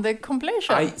 Wilson on the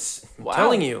compilation. I'm Wow.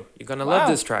 telling you, you're gonna love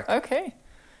this track. Okay.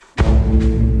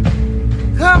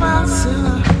 Come out,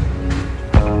 sinner.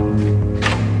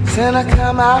 Sinner,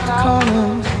 come out the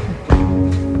corner.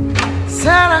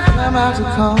 Sinner, come out the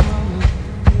corner.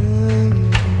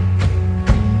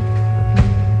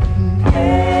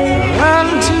 Run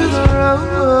to the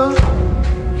road.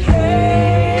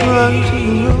 Run to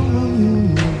the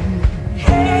road.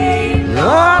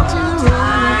 Run to the road.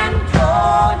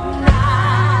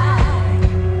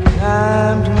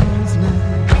 Time draws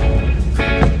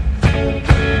nigh.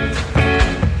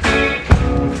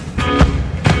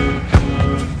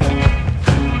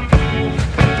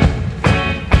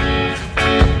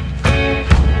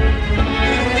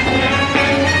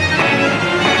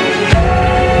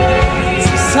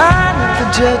 Sign of the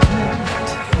judgment.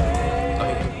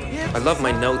 I love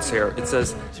my notes here. It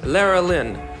says Lara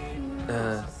Lynn.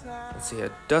 Let's see,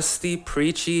 dusty,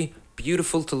 preachy,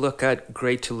 beautiful to look at,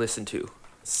 great to listen to.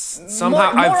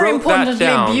 Somehow more I wrote that importantly,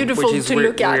 down, beautiful which is to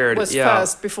look at weird. was yeah.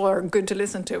 first before good to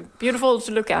listen to. Beautiful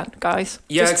to look at, guys.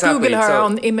 Yeah, Just exactly. Google her So-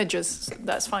 on images.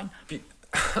 That's fine.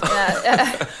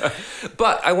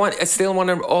 But I still want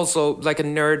to also like a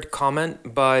nerd comment,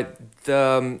 but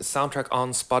the soundtrack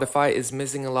on Spotify is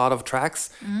missing a lot of tracks,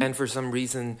 and for some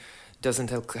reason doesn't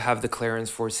have the clearance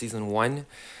for season 1.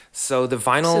 So the So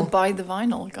vinyl. buy the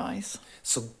vinyl, guys.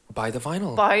 So buy the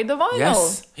vinyl. Buy the vinyl.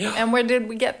 Yes. Yeah. And where did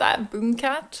we get that?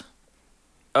 Boomcat?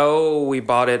 Oh, we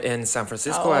bought it in San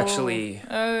Francisco actually.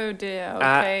 Oh dear.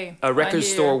 At Okay. a I record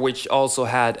hear. store which also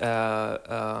had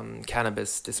a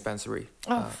cannabis dispensary.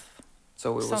 Oh,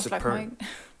 So it was sounds a like my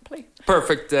place.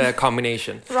 perfect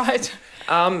combination. Right.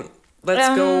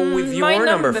 Let's go with your my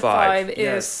number 5.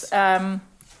 is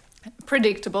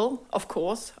predictable, of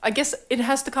course. I guess it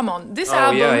has to come on. This Oh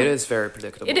album. yeah, it is very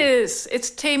predictable. It is.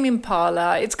 It's Tame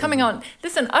Impala. It's coming on.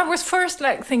 Listen, I was first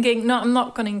like thinking, no, I'm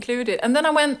not going to include it. And then I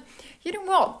went, you know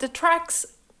what? The tracks,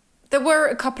 there were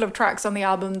a couple of tracks on the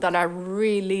album that I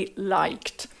really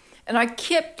liked. And I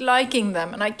kept liking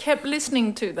them and I kept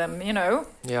listening to them, you know.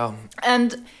 Yeah.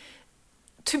 And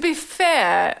to be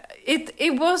fair, it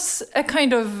was a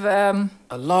kind of...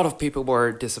 A lot of people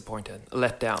were disappointed,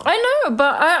 let down. I know,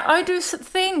 but I do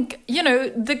think, you know,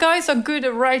 the guys are good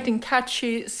at writing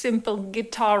catchy, simple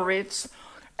guitar riffs.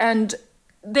 And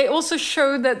they also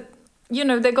show that, you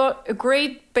know, they got a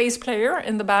great bass player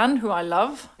in the band who I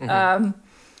love. And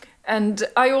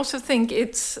I also think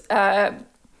it's... I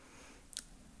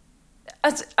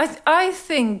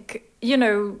think, you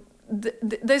know,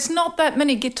 there's not that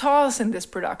many guitars in this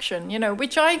production, you know,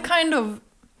 which I kind of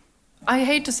I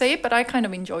hate to say it, but I kind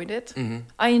of enjoyed it.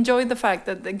 I enjoyed the fact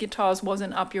that the guitars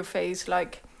wasn't up your face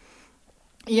like,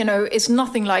 you know, it's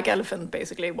nothing like Elephant,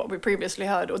 basically, what we previously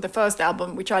heard, or the first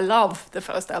album, which I love the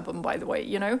first album, by the way,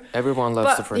 you know. Everyone loves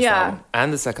But, the first yeah. album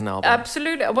and the second album.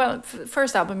 Absolutely. Well,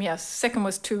 first album, yes. Second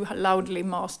was too loudly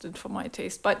mastered for my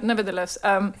taste. But nevertheless,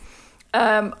 Who's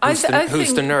I the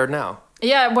think... nerd now?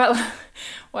 Yeah, well,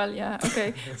 yeah,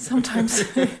 okay, sometimes.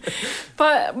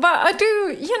 but I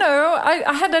do, you know,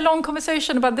 I had a long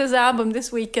conversation about this album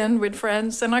this weekend with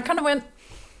friends, and I kind of went,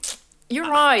 you're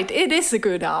right, it is a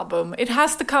good album. It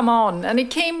has to come on, and it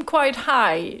came quite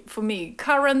high for me.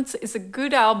 Current is a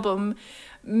good album,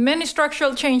 many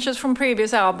structural changes from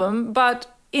previous album,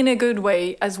 but in a good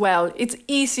way as well. It's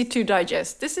easy to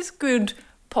digest. This is good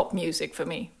pop music for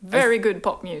me, very good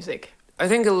pop music. I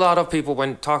think a lot of people,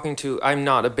 when talking to, I'm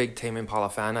not a big Tame Impala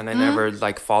fan, and I never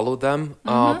like followed them.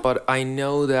 But I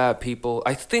know that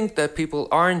I think that people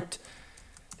aren't.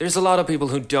 There's a lot of people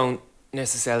who don't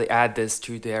necessarily add this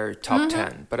to their top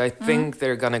 10, but I think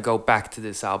they're gonna go back to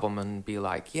this album and be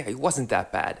like, yeah, it wasn't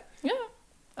that bad. Yeah,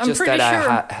 I'm Just pretty that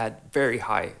sure. I had very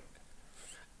high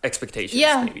expectations.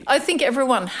 Yeah, maybe. I think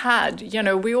everyone had. You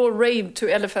know, we all raved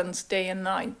to Elephants day and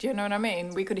night. You know what I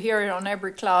mean? We could hear it on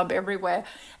every club, everywhere.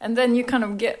 And then you kind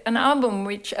of get an album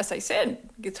which, as I said,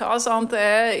 guitars aren't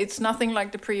there. It's nothing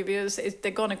like the previous. They're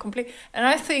gonna complete. And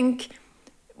I think,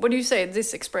 what do you say?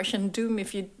 This expression, doomed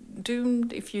if you do,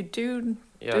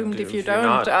 Yeah, doomed if you you're don't.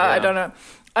 not, I yeah. don't know.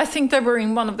 I think they were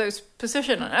in one of those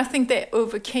positions, and I think they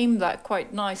overcame that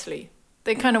quite nicely.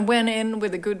 They kind of went in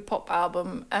with a good pop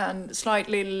album and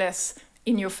slightly less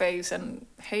in your face, and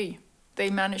hey, they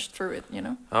managed through it, you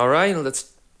know? All right,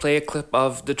 let's play a clip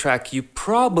of the track you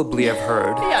probably have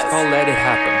heard. Yes. It's called Let It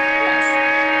Happen.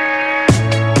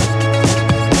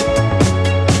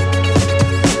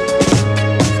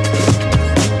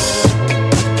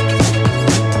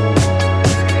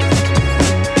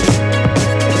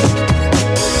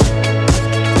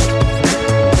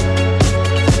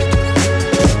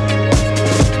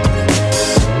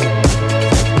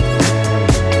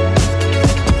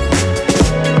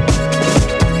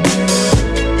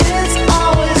 It's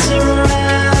always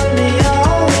around me,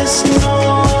 always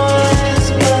noise,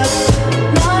 but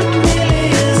not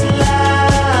nearly as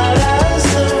loud as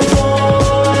the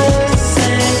voice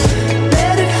saying,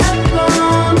 let it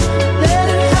happen, let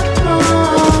it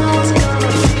happen. It's gonna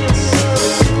feel so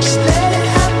good. Just let it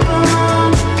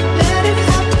happen, let it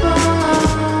happen.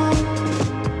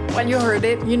 When you heard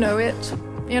it, you know it.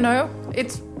 You know,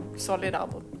 it's a solid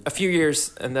album. A few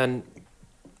years, and then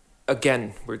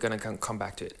again, we're gonna come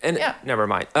back to it. And Yeah. never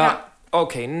mind. Yeah.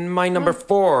 Okay, my number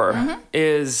 4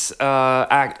 is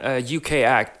a UK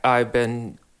act I've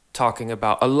been talking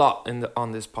about a lot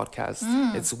on this podcast.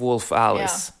 It's Wolf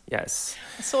Alice. Yes.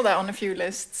 I saw that on a few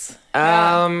lists.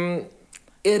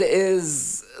 It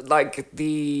is like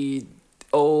the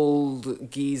old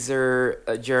geezer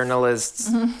journalist's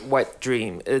wet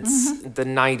dream. It's the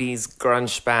 90s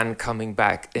grunge band coming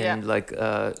back in like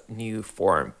a new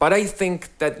form. But I think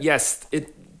that yes,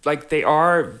 they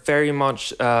are very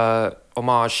much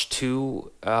homage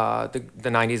to the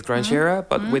 90s grunge era,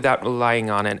 but without relying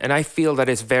on it. And I feel that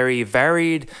it's very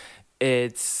varied.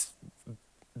 It's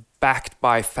backed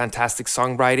by fantastic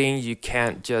songwriting. You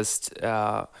can't just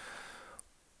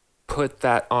put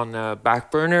that on a back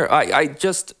burner. I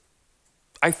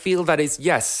feel that it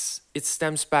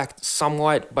stems back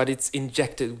somewhat, but it's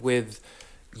injected with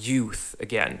youth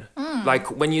again.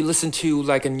 Like when you listen to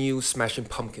like a new Smashing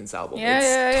Pumpkins album,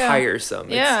 it's tiresome.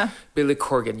 Yeah. It's Billy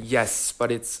Corgan, yes,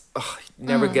 but it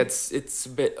never gets, it's a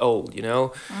bit old, you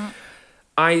know?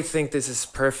 I think this is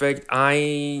perfect.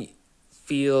 I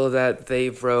feel that they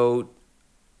wrote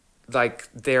like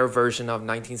their version of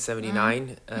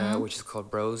 1979, which is called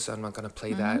Bros. I'm not gonna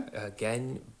play that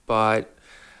again, but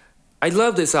I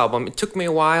love this album. It took me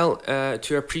a while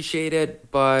to appreciate it,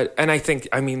 and I think,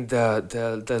 I mean,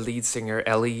 the lead singer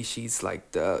Ellie, she's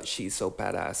so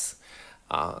badass.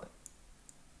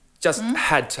 Just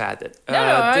had to add it.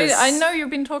 I know you've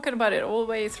been talking about it all the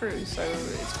way through, so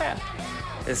it's fair.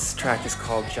 This track is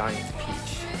called Giant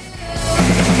Peach.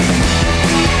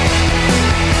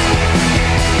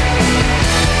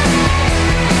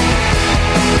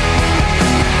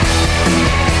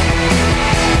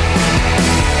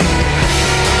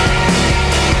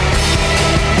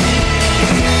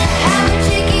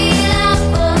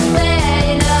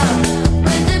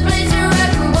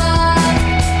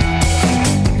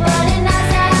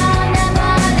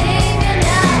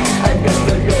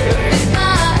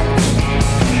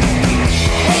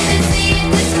 Hey, this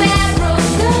scene, this man broke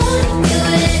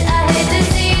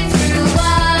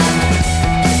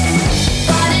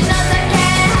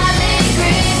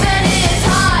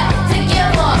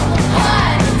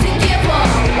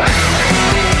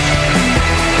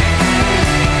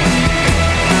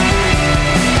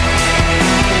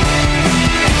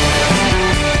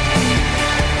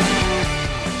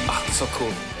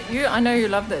know you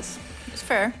love this. It's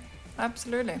fair.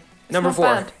 Absolutely. It's Number not 4.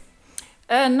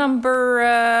 bad.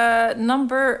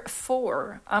 Number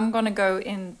 4. I'm gonna go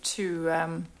into.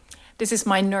 This is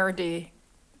my nerdy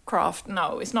craft.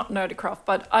 No, it's not nerdy craft,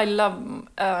 but I love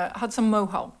Hudson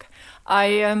Mohawk.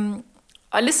 I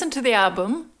listened to the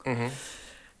album,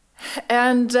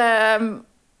 and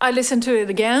I listened to it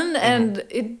again, and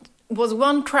it was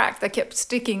one track that kept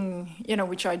sticking,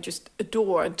 which I just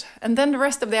adored. And then the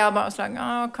rest of the album, I was like,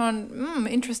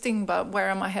 interesting, but where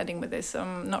am I heading with this?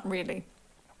 Not really.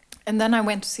 And then I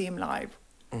went to see him live.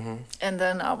 And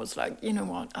then I was like, you know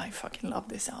what? I fucking love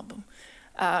this album.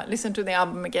 Listened to the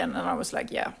album again, and I was like,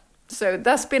 yeah. So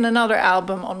that's been another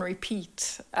album on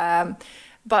repeat.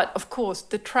 But of course,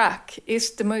 the track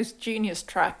is the most genius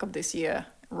track of this year,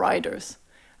 Riders.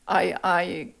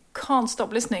 I can't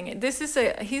stop listening. He's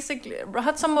a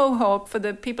Hudson Mohawk, for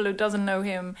the people who doesn't know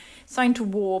him, signed to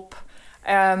Warp.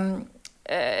 Over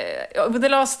the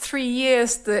last 3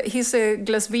 years, he's a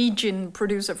Glaswegian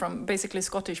producer, from basically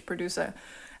Scottish producer.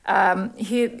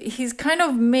 He's kind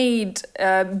of made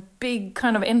a big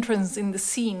kind of entrance in the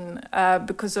scene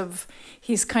because of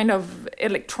his kind of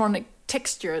electronic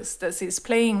textures that he's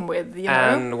playing with,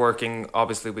 And working,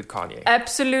 obviously, with Kanye.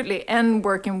 Absolutely, and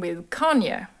working with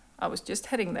Kanye. I was just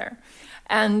heading there.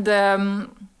 And, so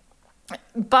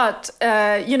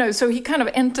he kind of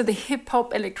entered the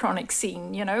hip-hop electronic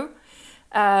scene,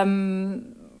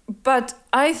 But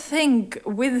I think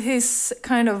with his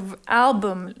kind of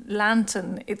album,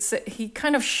 Lantern, he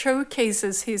kind of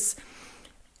showcases his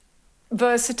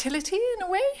versatility in a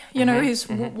way, his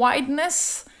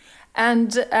wideness.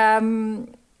 And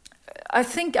I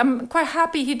think I'm quite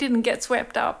happy he didn't get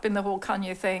swept up in the whole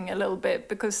Kanye thing a little bit,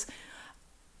 because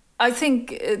I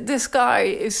think this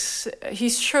guy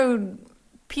he's showed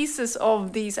pieces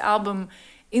of these album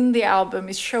in the album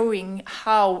is showing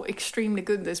how extremely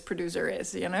good this producer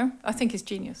is, I think he's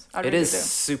genius. I It really is do.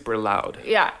 super loud.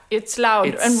 Yeah, it's loud.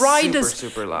 It's and Riders,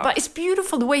 super loud. But it's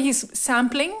beautiful the way he's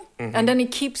sampling, and then he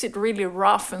keeps it really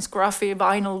rough and scruffy,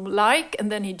 vinyl-like,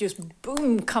 and then he just,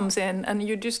 boom, comes in, and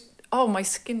you just, my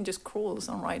skin just crawls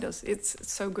on Riders. It's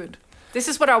so good. This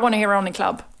is what I want to hear on the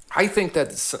club. I think that,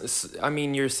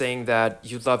 you're saying that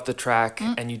you loved the track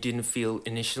and you didn't feel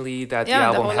initially that the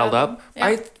album whole held album. up. Yeah.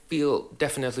 I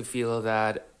definitely feel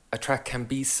that a track can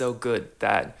be so good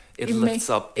that it lifts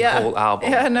up the whole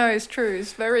album. Yeah, no, it's true.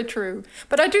 It's very true.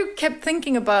 But I kept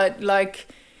thinking about,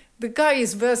 the guy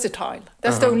is versatile.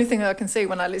 That's the only thing I can say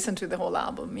when I listen to the whole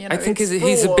album. I think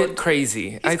he's a bit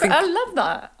crazy. I love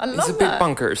that. I love that. He's a bit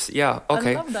bunkers. Yeah,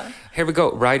 okay. I love that. Here we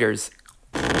go, Riders.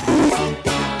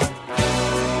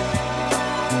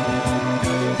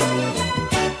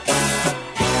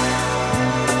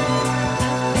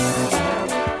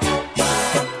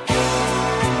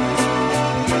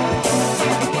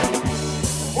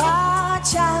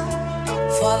 Watch out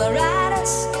for the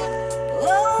riders.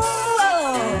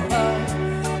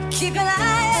 Keep an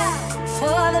eye out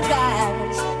for the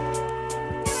riders.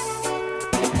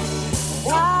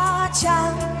 Watch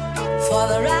out for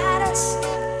the riders.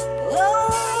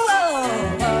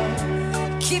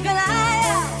 Keep an eye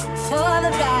out for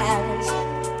the riders.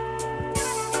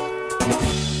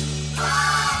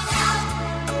 Watch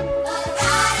out for the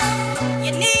riders.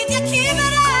 You need to keep an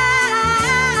eye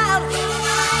out. Hold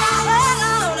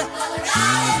on.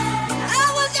 I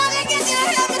want y'all to get your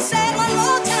help and say it one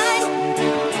more time.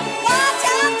 Watch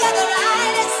out for the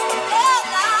riders. Hold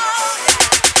on.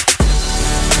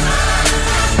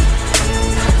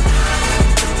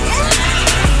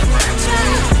 Watch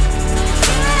out.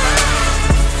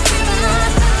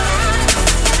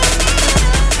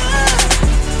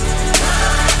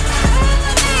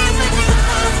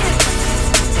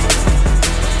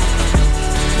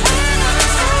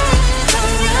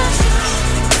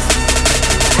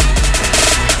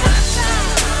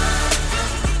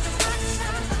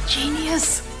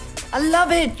 Genius. I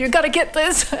love it. You gotta get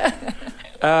this.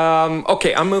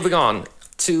 Okay, I'm moving on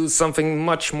to something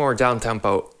much more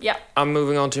down-tempo. Yeah. I'm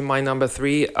moving on to my number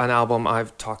 3, an album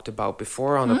I've talked about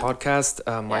before on the podcast,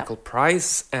 Michael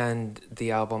Price, and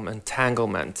the album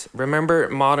Entanglement. Remember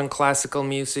modern classical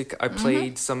music? I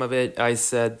played some of it. I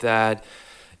said that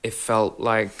it felt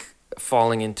like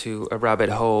falling into a rabbit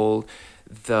hole.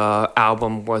 The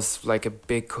album was like a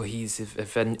big cohesive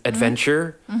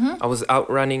adventure. I was out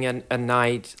running at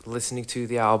night listening to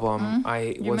the album.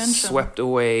 I was mentioned. swept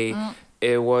away.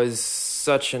 It was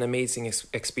such an amazing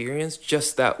experience,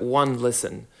 just that one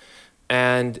listen.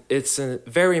 And it's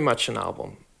very much an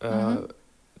album.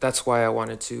 That's why I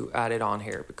wanted to add it on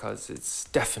here, because it's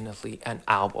definitely an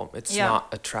album. It's not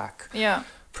a track Yeah.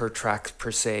 per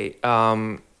se.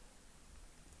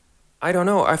 I don't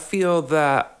know. I feel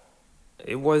that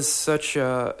it was such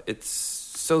a. It's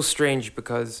so strange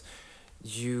because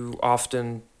you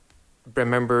often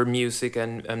remember music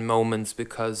and moments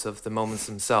because of the moments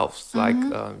themselves. Like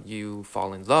you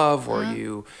fall in love, or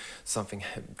you something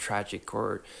tragic,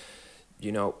 or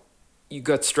you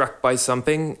got struck by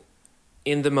something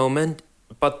in the moment.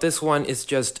 But this one is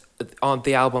just on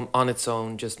the album on its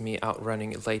own, just me out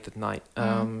running late at night.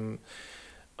 I'm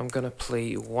gonna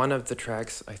play one of the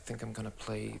tracks. I think I'm gonna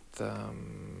play the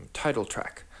title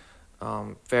track.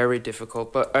 Very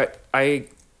difficult, but I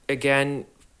again,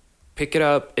 pick it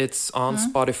up. It's on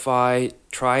Spotify.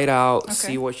 Try it out.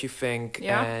 See what you think.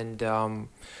 Yeah. And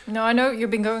No, I know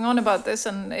you've been going on about this,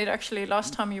 and it actually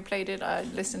last time you played it, I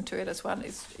listened to it as well.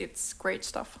 It's great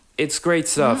stuff. It's great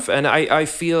stuff, and I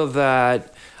feel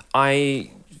that you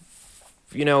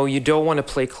don't want to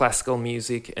play classical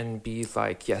music and be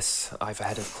like, yes, I've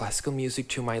added classical music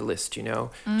to my list,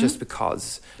 just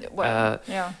because. Well,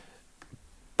 yeah.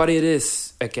 But it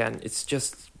is, again, it's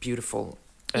just beautiful.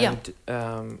 And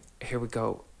here we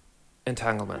go,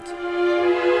 Entanglement.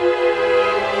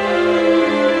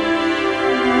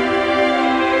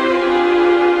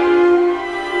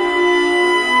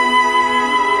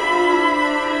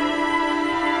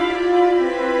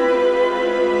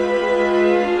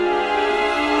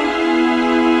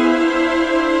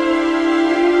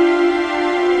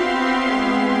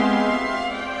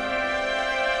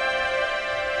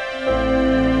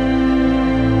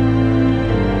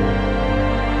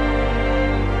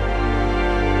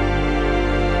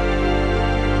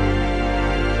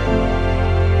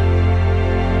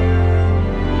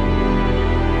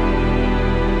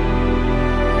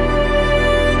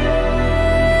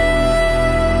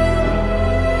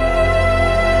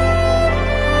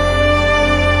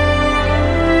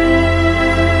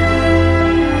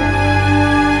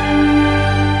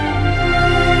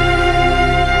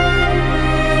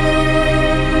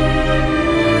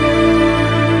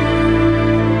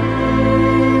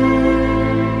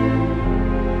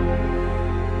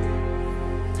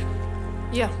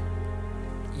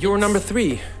 Your number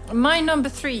 3. My number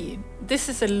 3. This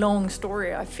is a long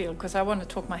story, I feel, because I want to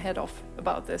talk my head off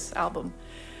about this album.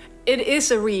 It is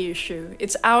a reissue.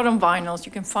 It's out on vinyls.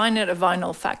 You can find it at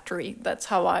Vinyl Factory. That's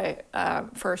how I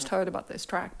first heard about this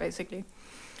track, basically.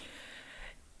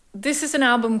 This is an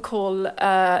album called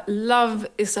Love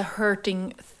is a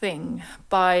Hurting Thing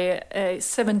by a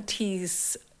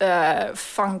 70s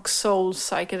funk soul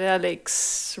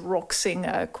psychedelics rock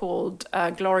singer called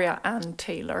Gloria Ann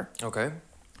Taylor. Okay.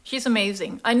 She's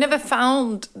amazing. I never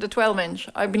found the 12-inch.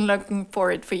 I've been looking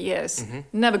for it for years.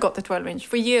 Never got the 12-inch.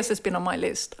 For years it's been on my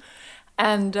list.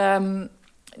 And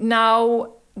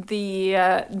now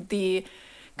the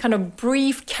kind of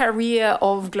brief career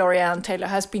of Gloria Ann Taylor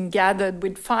has been gathered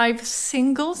with 5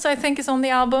 singles, I think is on the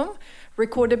album,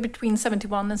 recorded between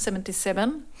 71 and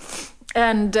 77.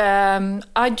 And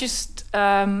I just...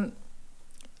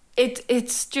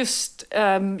 it's just...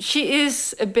 she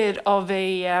is a bit of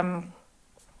a...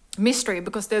 mystery,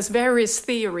 because there's various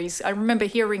theories. I remember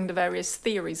hearing the various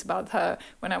theories about her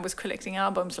when I was collecting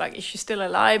albums, like, is she still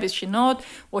alive, is she not,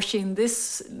 was she in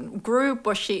this group,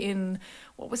 was she in,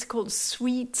 what was it called,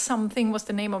 Sweet something was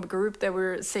the name of a group they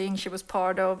were saying she was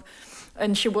part of,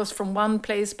 and she was from one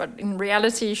place, but in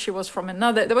reality she was from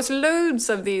another. There was loads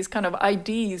of these kind of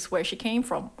ideas where she came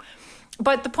from.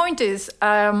 But the point is,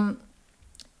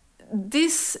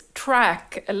 this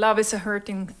track, Love is a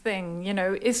Hurting Thing,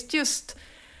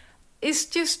 it's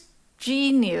just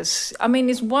genius. I mean,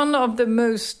 it's one of the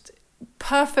most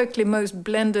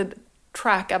blended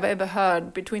track I've ever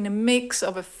heard, between a mix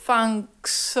of a funk,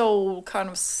 soul, kind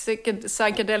of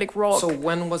psychedelic rock. So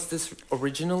when was this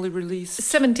originally released?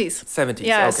 70s. 70s,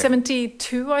 yeah, okay.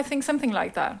 72, I think, something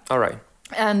like that. All right.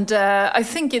 And I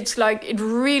think it's like,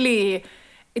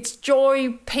 it's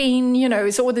joy, pain,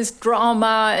 it's all this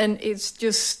drama, and it's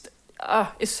just,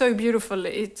 it's so beautiful.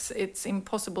 It's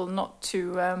impossible not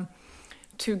to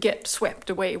get swept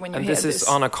away when you hear this. And this is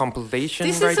on a compilation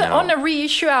this right is now? on a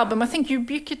reissue album. I think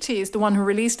Ubiquity is the one who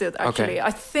released it, actually. Okay. I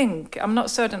think. I'm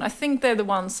not certain. I think they're the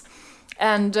ones.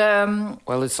 And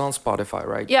well, it's on Spotify,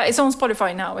 right? yeah, it's on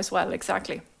Spotify now as well,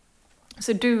 exactly.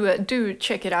 So do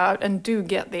check it out, and do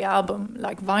get the album.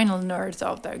 Like, vinyl nerds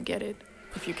out there, get it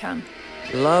if you can.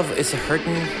 Love is a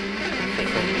Hurting.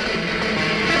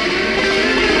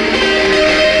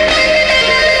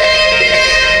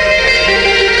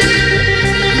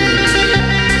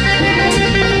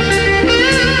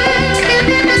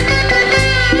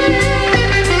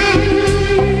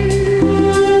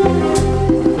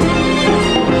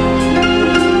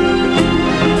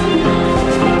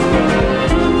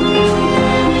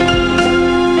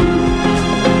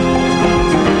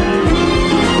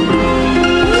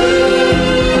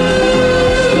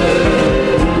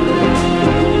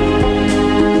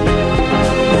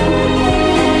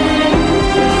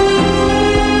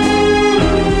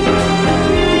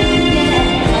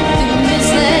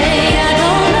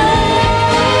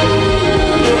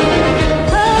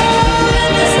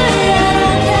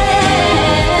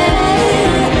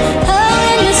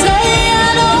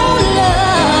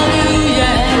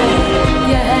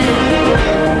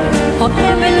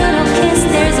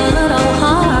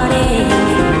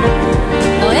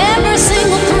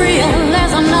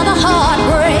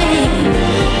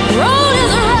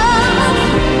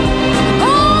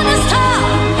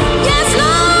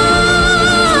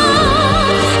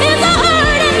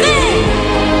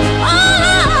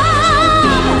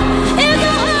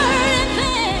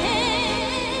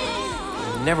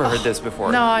 heard this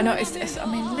before. No, I know. I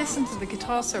mean, listen to the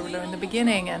guitar solo in the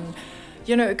beginning, and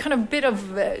you know, kind of bit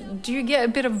of. Do you get a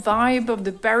bit of vibe of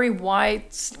the Barry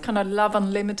White kind of Love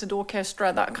Unlimited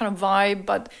Orchestra, that kind of vibe?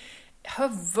 But her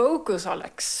vocals are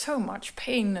like so much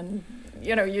pain, and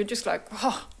you know, you're just like,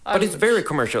 oh. But it's very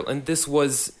commercial, and this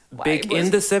was big It was-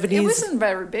 in the 70s. It wasn't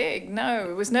very big. No,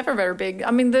 it was never very big. I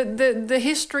mean, the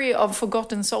history of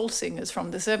Forgotten Soul Singers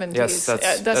from the 70s. Yes,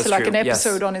 that's like true. an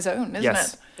episode on its own, isn't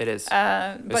yes, it? it is.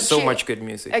 But There's so much good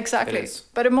music. Exactly. It is.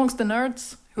 But amongst the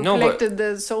nerds who No, but- collected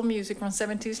the soul music from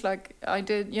 70s, like I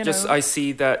did, you Just know. I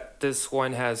see that this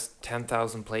one has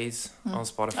 10,000 plays on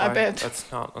Spotify. I bet.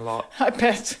 That's not a lot. I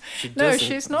bet. She No, doesn't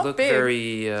she's not look big.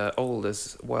 very old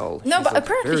as well. No, She's, but like,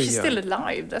 apparently very she's young. still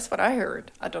alive. That's what I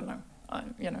heard. I don't know.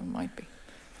 You know, might be.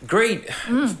 Great.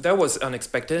 That was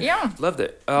unexpected. Yeah. Loved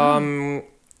it.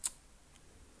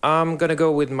 I'm gonna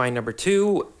go with my number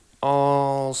 2.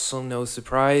 Also, no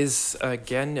surprise.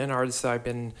 Again, an artist I've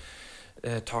been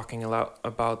talking a lot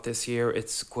about this year.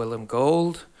 It's Gwilym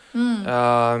Gold,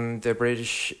 the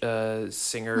British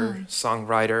singer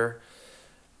songwriter.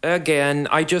 Again,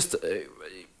 I just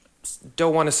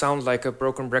don't want to sound like a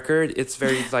broken record. It's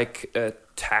very like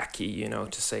tacky, you know,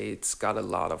 to say it's got a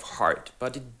lot of heart,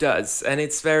 but it does, and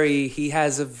it's very. He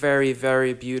has a very,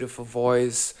 very beautiful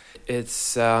voice.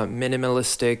 It's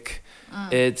minimalistic.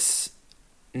 It's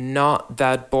not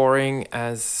that boring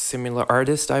as similar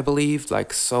artists, I believe,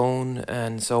 like Zone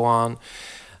and so on.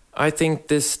 I think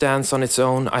this stands on its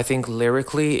own. I think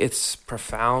lyrically it's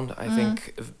profound. I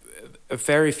think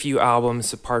very few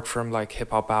albums apart from like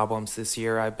hip hop albums this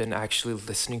year I've been actually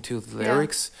listening to the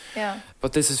lyrics. Yeah.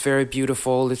 But this is very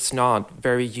beautiful. It's not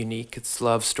very unique. It's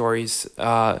love stories.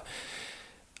 I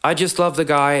just love the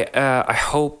guy. I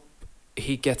hope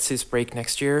he gets his break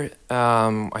next year.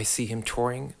 I see him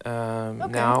touring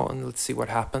now, and let's see what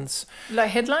happens.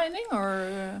 Like headlining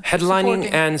or Headlining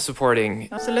supporting? and supporting.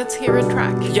 So let's hear a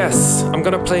track. Yes, I'm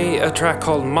gonna play a track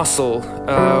called Muscle,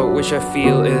 which I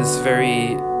feel is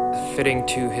very fitting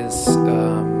to his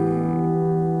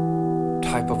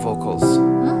type of vocals.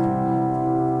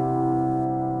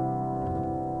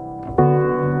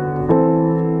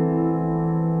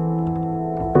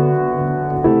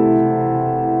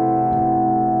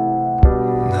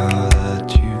 Now that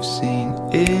you've seen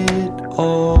it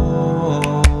all,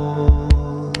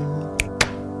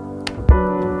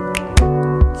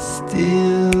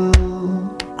 still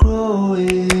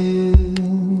growing,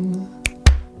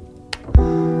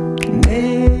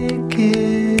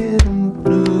 naked and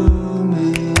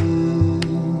blooming,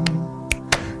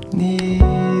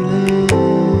 kneeling.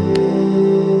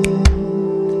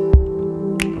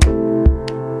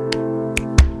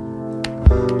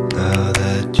 Now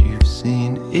that you've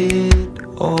seen it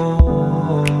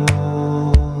all,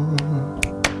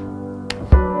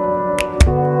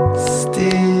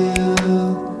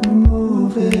 still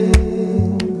moving,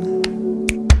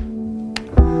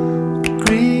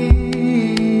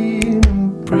 green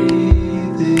and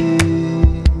breathing,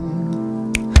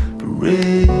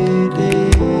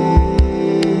 parading.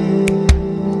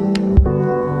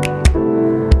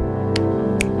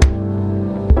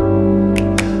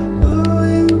 Oh,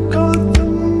 you got the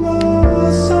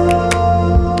muscle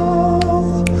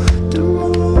to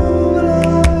move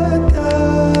like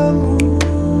I move.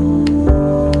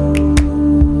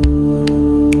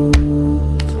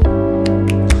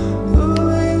 Oh,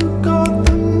 you got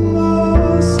the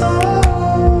muscle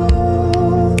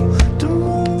to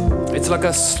move. It's like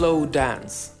a slow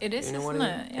dance. It is, You know what isn't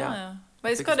I mean? it? Yeah. But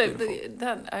I it's think got it's a beautiful.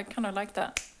 that I kind of like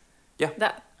that. Yeah.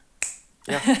 That.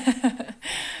 Yeah.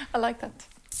 I like that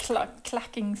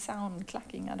clacking sound.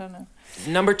 Clacking. I don't know.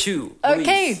 Number 2.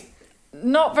 Okay, Louise.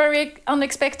 not very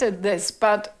unexpected this,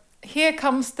 but here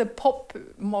comes the pop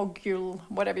mogul,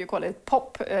 whatever you call it,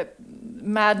 pop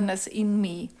madness in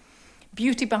me.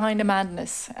 Beauty Behind the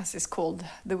Madness, as it's called,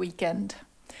 The Weeknd.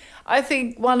 I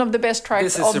think one of the best tracks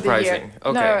This is of the year. surprising.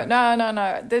 Okay.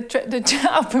 No. The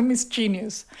album is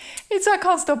genius. I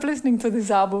can't stop listening to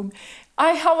this album.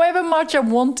 However much I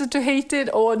wanted to hate it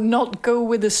or not go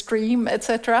with the stream,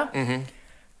 etc.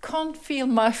 Can't Feel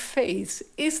My Face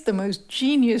is the most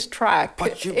genius track.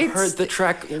 But you've It's- heard the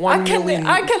track 1 million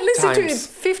I can listen to it times.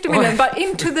 50 million, but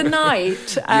Into the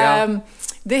Night, Yeah.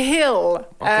 The Hill,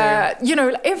 Okay. you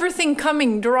know, everything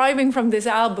deriving from this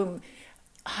album.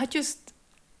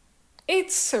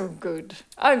 It's so good.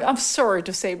 I'm sorry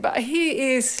to say, but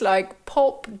he is like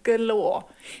pop galore.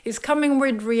 He's coming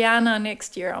with Rihanna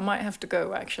next year. I might have to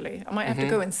go, actually. I might have to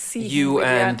go and see him You with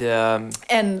and Rihanna.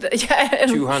 And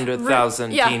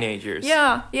 200,000 yeah. teenagers.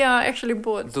 Yeah, I actually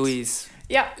bought. Louise.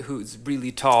 Yeah. who's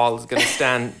really tall is gonna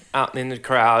stand out in the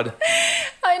crowd,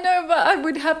 I know, but I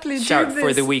would happily shout do this.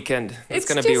 for The Weeknd. It's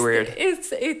gonna be just- weird.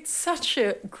 It's such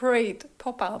a great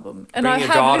pop album, and Bring I your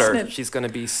have daughter. listened. She's gonna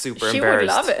be super She embarrassed.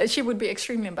 would love it. She would be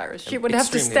extremely embarrassed. She would have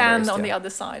to Extremely stand embarrassed, on the yeah. other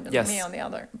side and Yes. me on the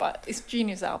other. But it's a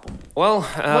genius album. Well,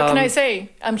 What can I say?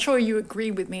 I'm sure you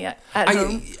agree with me at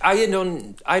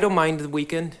home. I don't mind The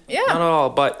Weeknd. Yeah. Not at all.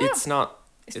 But Yeah. it's not.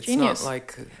 It's genius. not like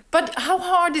But how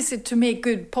hard is it to make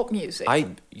good pop music?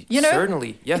 you know,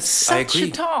 certainly yes. It's I such agree.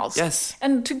 a task. Yes.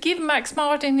 And to give Max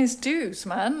Martin his dues,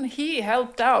 man, he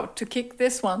helped out to kick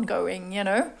this one going, you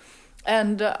know.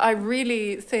 And I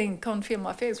really think "Can't Feel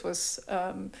My Face" was,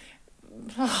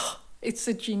 it's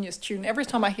a genius tune. Every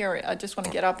time I hear it, I just want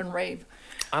to get up and rave.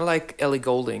 I like Ellie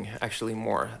Goulding actually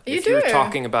more. You if you're do?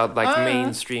 talking about like Oh.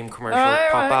 mainstream commercial Right,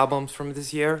 pop right. albums from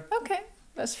this year, Okay,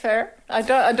 that's fair. I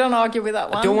don't argue with that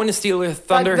one. I don't want to steal your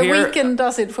thunder but The here. Weeknd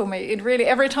does it for me. It really,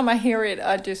 every time I hear it,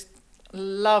 I just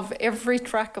love every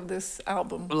track of this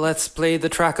album. Let's play the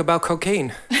track about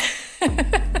cocaine.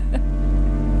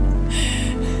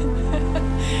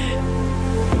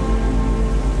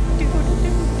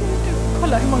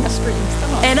 Kolla hur många streams den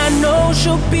har. And I know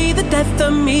she'll be the death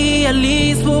of me, at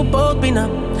least we'll both be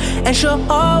numb. And she'll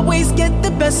always get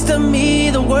the best of me,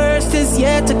 the worst is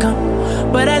yet to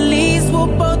come. But at least we'll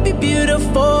both be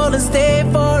beautiful and stay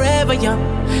forever young.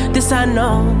 This I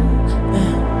know,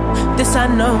 this I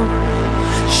know.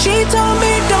 She told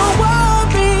me don't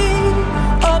worry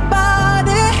about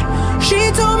it. She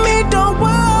told me don't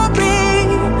worry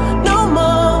no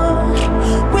more.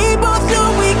 We both know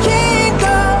we can't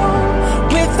go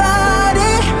without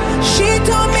it. She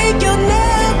told me you'll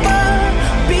never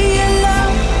be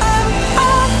alone.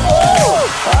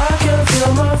 I can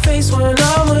feel my face when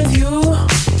I'm with you,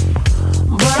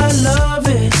 but I love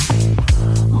it,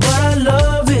 but I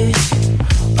love it.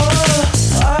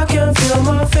 I can feel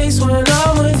my face when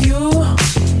I'm with you,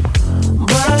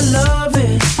 but I love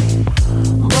it,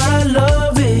 but I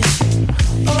love it.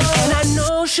 And I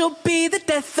know she'll be the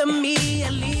death of me,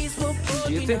 at least we'll both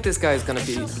Do you be think this guy is gonna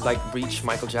be like reach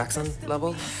Michael Jackson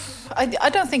level? I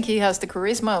don't think he has the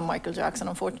charisma of Michael Jackson,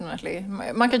 unfortunately.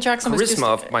 Michael Jackson was just... Charisma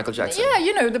of Michael Jackson. Yeah,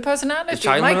 you know, the personality. The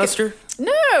child molester?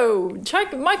 No!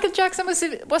 Michael Jackson was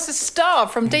a star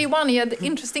from day one. He had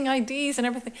interesting ideas and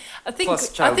everything. I think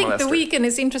Plus child The molester. Weeknd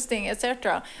is interesting,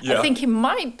 etc. Yeah. I think he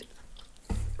might...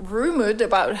 rumored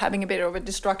about having a bit of a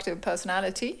destructive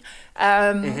personality.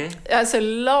 There's a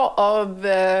lot of...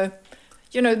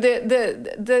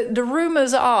 the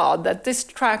rumors are that this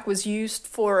track was used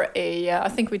for I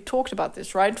think we talked about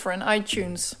this, right? For an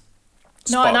iTunes,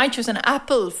 an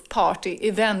Apple party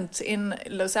event in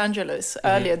Los Angeles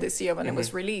earlier this year when it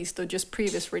was released, or just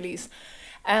previous release.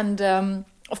 And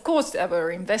of course, there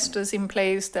were investors in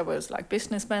place, there was like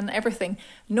businessmen, everything.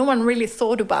 No one really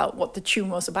thought about what the tune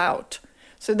was about.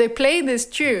 So they play this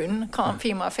tune, Can't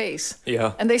Feel My Face.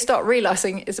 Yeah. And they start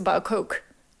realizing it's about Coke.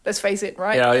 Let's face it,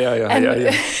 right?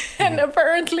 Yeah. And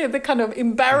apparently the kind of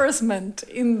embarrassment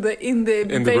in the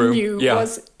room, venue yeah.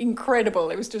 was incredible.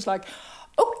 It was just like,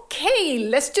 okay,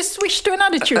 let's just switch to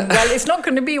another tune. Well, it's not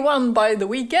going to be one by The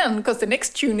Weeknd because the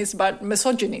next tune is about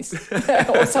misogyny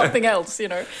or something else,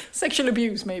 sexual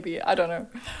abuse maybe. I don't know.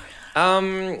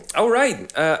 All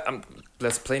right.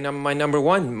 Let's play my number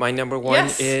one. My number one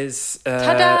Yes. is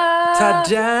Ta-da!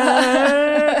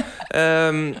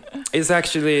 Is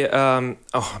actually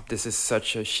this is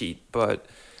such a sheet, but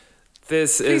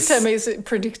this Please is tell me, is it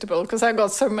predictable? Because I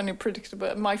got so many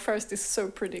predictable. My first is so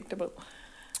predictable.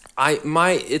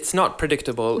 it's not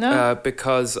predictable No?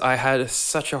 because I had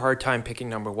such a hard time picking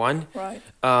number one. Right.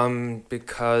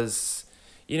 Because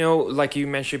like you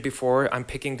mentioned before, I'm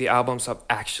picking the albums I've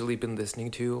actually been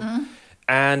listening to. Mm-hmm.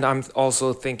 And I'm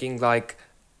also thinking like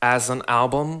as an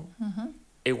album,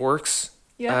 it works.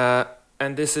 Yeah.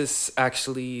 And this is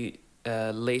actually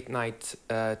Late Night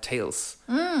Tales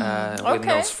with Okay.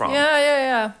 Nils Fram.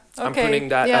 Yeah. Okay. I'm putting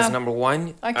that yeah. as number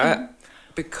one. I can-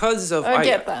 because of I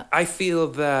get that. I feel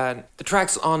that the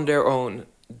tracks on their own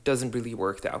doesn't really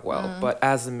work that well, but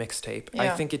as a mixtape, I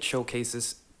Yeah. think it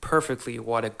showcases perfectly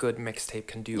what a good mixtape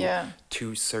can do Yeah.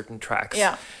 to certain tracks.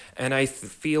 Yeah. And I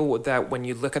feel that when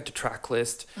you look at the track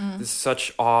list, there's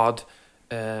such odd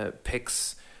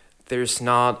picks. There's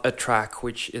not a track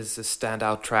which is a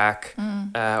standout track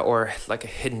or like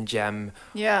a hidden gem.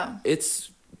 Yeah.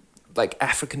 It's like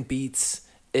African beats.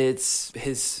 It's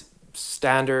his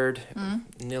standard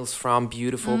Nils Fram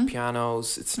beautiful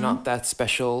pianos. It's not that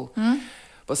special.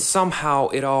 But somehow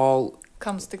it all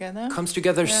Comes together. comes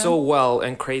together so well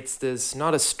and creates this,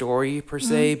 not a story per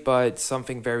se, but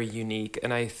something very unique.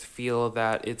 And I feel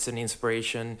that it's an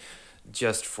inspiration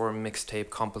just for mixtape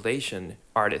compilation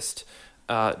artist,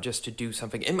 just to do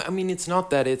something. I mean, it's not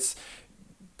that it's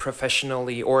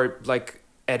professionally or like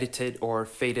edited or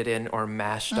faded in or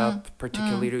mashed up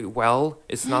particularly well.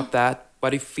 It's not that,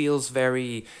 but it feels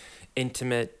very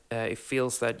intimate. It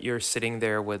feels that you're sitting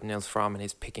there with Nils Frahm and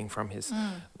he's picking from his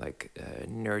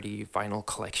nerdy vinyl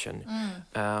collection.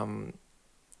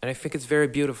 And I think it's very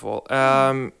beautiful.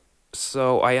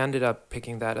 So I ended up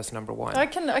picking that as number one. I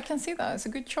can see that. It's a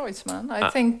good choice, man. I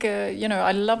think,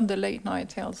 I love the Late Night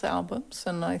Tales albums,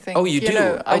 and I think... Oh, you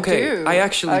do? I okay. do. I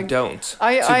actually don't, to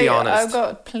be honest. I've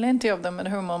got plenty of them at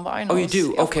home on vinyl. Oh, you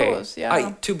do? Okay. Of course,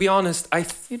 yeah. To be honest,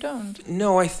 You don't?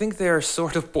 No, I think they're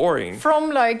sort of boring.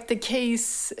 From like the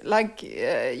case,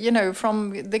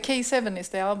 from the K7 is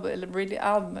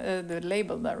the the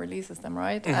label that releases them,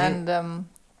 right? Mm-hmm. And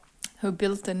who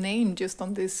built a name just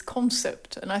on this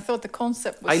concept, and I thought the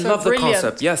concept was I so love the brilliant.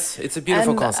 concept. Yes, it's a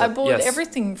beautiful And concept. I bought yes.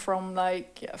 everything from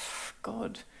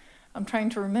God, I'm trying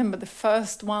to remember the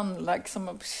first one, like some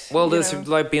of. Well, there's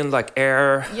like being like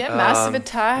Air. Yeah, Massive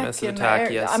Attack. Massive and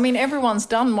Attack, yes. I mean, everyone's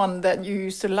done one that you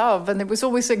used to love, and it was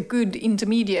always a good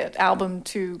intermediate album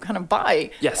to kind of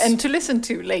buy Yes. and to listen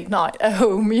to late night at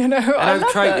home. And And I've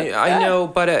tried. That. I Yeah. know,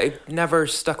 but it never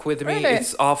stuck with me. Really?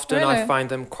 It's often I Really? find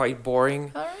them quite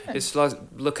boring. All right. It's like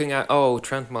looking at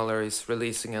Trent Muller is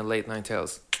releasing a Late Night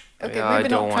Tales. Okay, Yeah, maybe I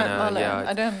don't not Trent wanna- Muller.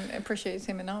 yeah. I don't appreciate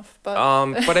him enough, but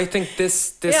But I think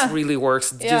this Yeah. really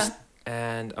works. Yeah.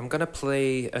 And I'm gonna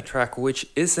play a track which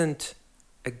isn't,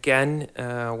 again,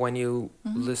 when you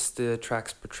list the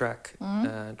tracks per track,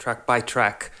 track by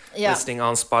track, Yeah. listing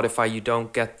on Spotify, you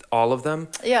don't get all of them.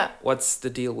 yeah. What's the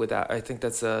deal with that? I think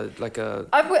that's I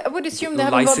I would assume they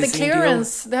haven't got the licensing deal?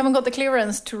 clearance. They haven't got the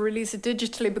clearance to release it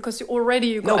digitally because you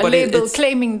No, got a but label it's-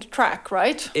 claiming the track,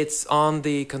 right? It's on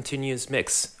the continuous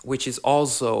mix, which is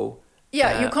also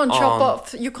Yeah, you can't chop on-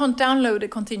 off. You can't download a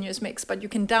continuous mix, but you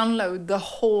can download the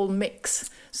whole mix.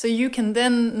 So you can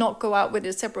then not go out with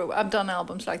it separate. I've done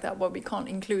albums like that where we can't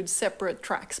include separate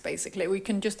tracks, basically. We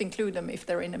can just include them if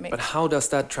they're in a mix. But how does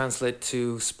that translate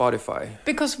to Spotify?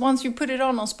 Because once you put it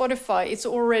on Spotify, it's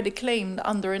already claimed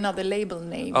under another label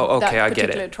name. Oh, okay, that I get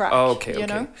particular it. Track, Oh, okay, you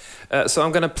okay. know? So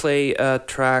I'm gonna play a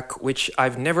track which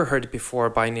I've never heard before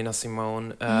by Nina Simone.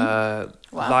 Wow.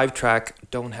 Live track,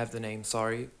 don't have the name,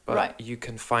 sorry, but Right. you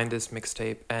can find this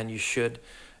mixtape, and you should.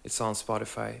 It's on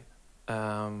Spotify,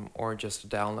 or just a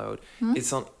download.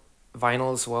 It's on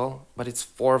vinyl as well, but it's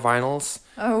 4 vinyls,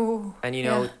 Oh, and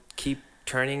yeah. keep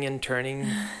turning and turning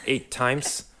 8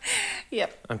 times. Yep.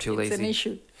 I'm too It's lazy. an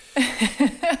issue.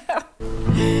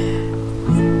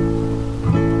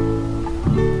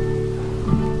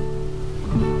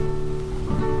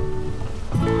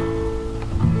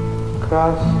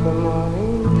 Across the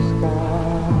morning sky,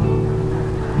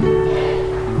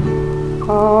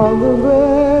 all the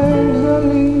birds are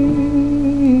leaving.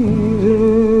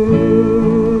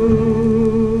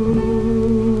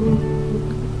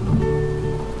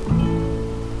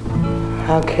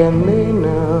 How can they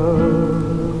know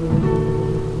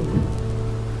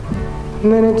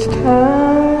that it's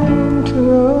time to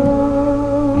go?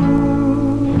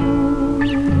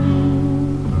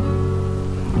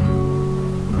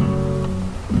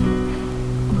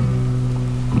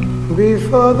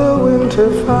 Before the winter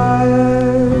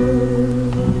fire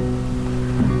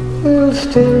will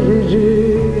still be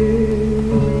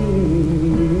dream.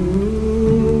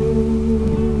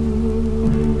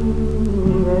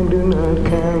 I do not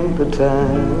count the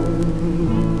time.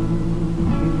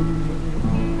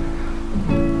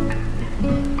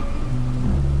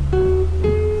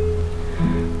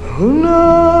 Who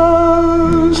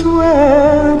knows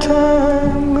where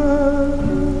time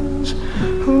goes?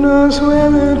 Who knows where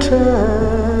the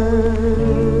time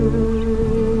goes?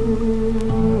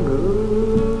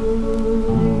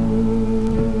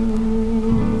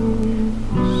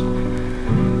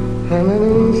 And then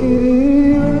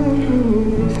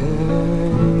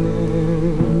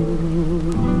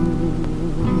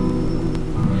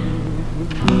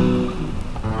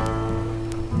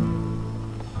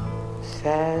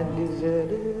sad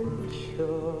deserted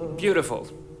shore. Beautiful,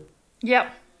 Yep.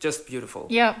 just beautiful.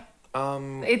 Yeah.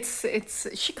 Um, It's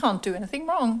she can't do anything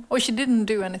wrong, or she didn't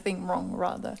do anything wrong,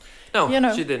 rather. no, You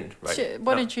know, she didn't. Right?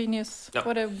 What No. a genius! No.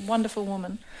 What a wonderful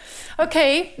woman.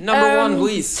 Okay, Number 1,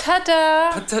 Louise.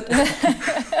 Ta-da!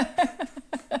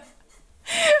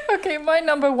 Okay, my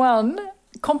number 1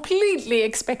 completely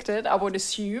expected, I would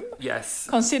assume, Yes.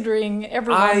 considering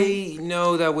everyone. I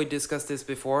know that we discussed this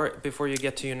before you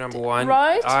get to your number one.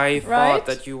 Right, I thought right.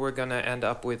 that you were gonna end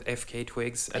up with FK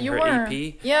Twigs and You her were.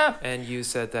 EP. Yeah. And you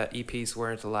said that EPs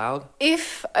weren't allowed.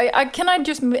 If I can I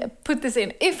just put this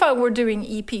in, if I were doing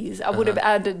EPs, I would have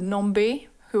added Nombi,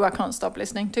 who I can't stop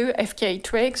listening to, FK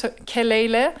Twigs,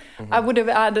 Kelele. I would have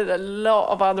added a lot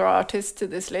of other artists to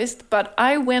this list, but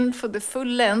I went for the full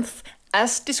length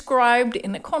as described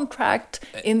in a contract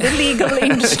in the legal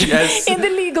industry, Yes. in the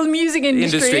legal music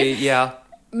industry. Yeah.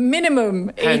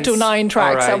 Minimum 8 Hence, or 9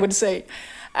 tracks, I alright. would say.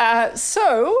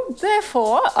 So,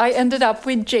 therefore, I ended up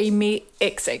with Jamie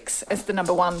XX as the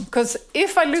number one. Because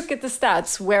if I look at the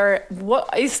stats, what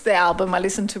is the album I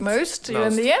listen to most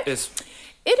during the year?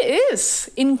 It is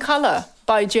In Color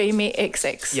by Jamie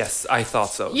XX. Yes, I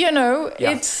thought so. You know,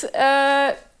 Yeah. it's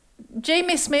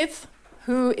Jamie Smith,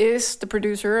 who is the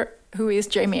producer, who is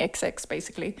Jamie XX,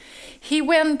 basically. He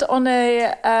went on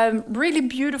a really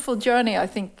beautiful journey, I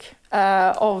think,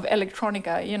 of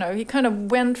electronica. You know, he kind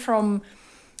of went from...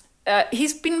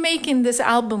 he's been making this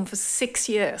album for 6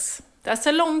 years. That's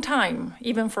a long time,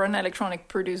 even for an electronic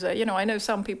producer. You know, I know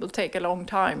some people take a long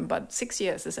time, but 6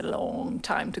 years is a long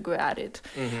time to go at it.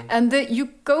 And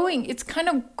it's kind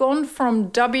of gone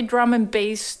from dubby drum and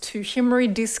bass to shimmery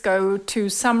disco to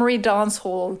summery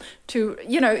dancehall to,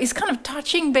 you know, it's kind of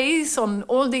touching base on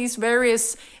all these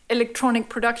various electronic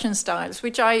production styles,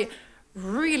 which I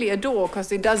really adore because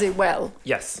he does it well.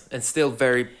 Yes, and still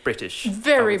very British. I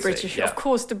Very would say, British. yeah. Of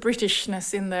course, the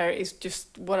Britishness in there is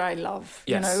just what I love,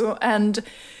 Yes. you know. And,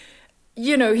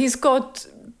 you know, he's got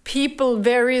people,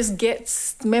 various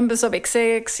guests, members of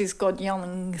XX. He's got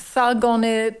Young Thug on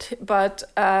it. But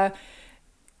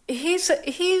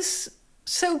he's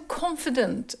so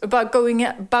confident about going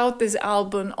about this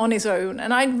album on his own.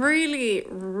 And I really,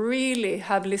 really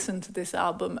have listened to this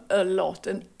album a lot.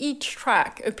 And each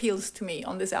track appeals to me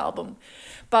on this album.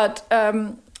 But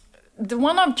the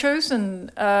one I've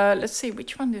chosen, let's see,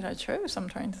 which one did I choose? I'm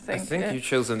trying to I think. think you've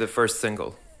chosen the first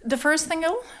single. The first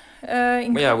single?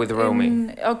 With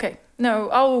Romy. Okay. No.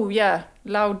 Oh, yeah.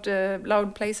 Loud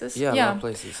Places. Yeah, Loud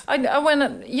Places. I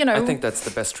went, you know... I think that's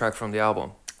the best track from the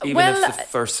album. Even Well, if it's the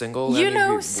first single. You and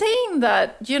know, saying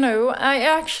that, you know, I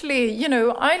actually, you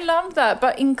know, I love that.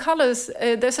 But In Colors,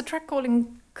 there's a track called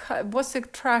what's the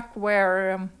track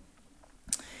where...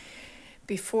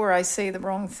 before I say the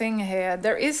wrong thing here,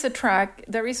 there is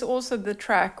also the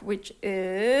track which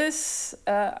is,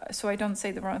 so I don't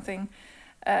say the wrong thing,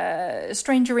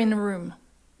 Stranger in the Room.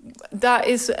 That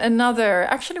is another,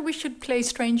 actually we should play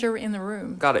Stranger in the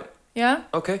Room. Got it. Yeah?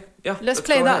 Okay, yeah. Let's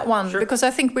play go that ahead. one, Sure. because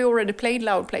I think we already played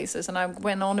Loud Places and I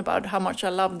went on about how much I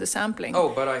love the sampling. Oh,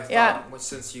 but I thought, Yeah. well,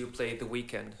 since you played The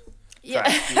Weeknd. Yeah,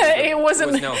 track, you did- it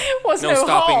wasn't was no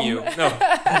stopping harm. you. No.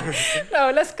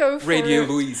 No, let's go for Radio it.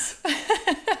 Louise.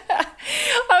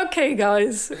 Okay,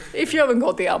 guys, if you haven't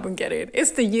got the album, get it.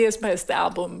 It's the year's best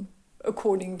album,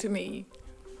 according to me.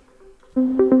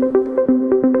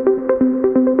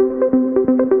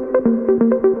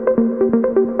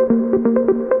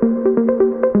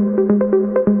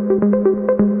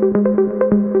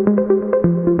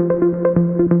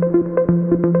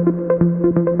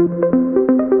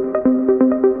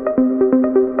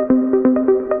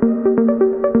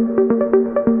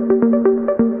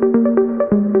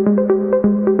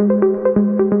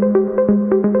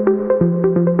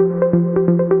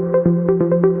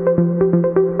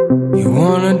 You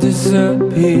wanna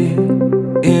disappear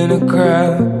in a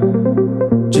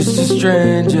crowd, just a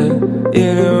stranger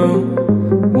in a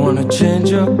room. Wanna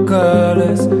change your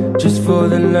colors just for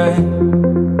the night.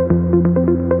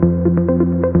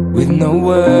 With no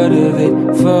word of it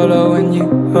following you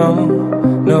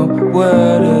home. No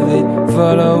word of it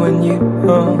following you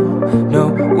home. No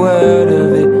word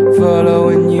of it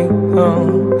following you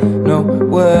home. No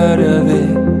word of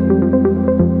it.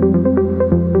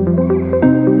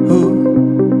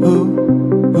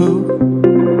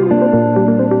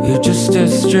 You're just a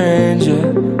stranger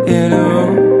in a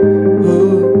room.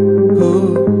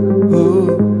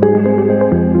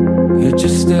 You're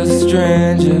just a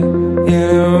stranger in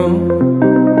a room.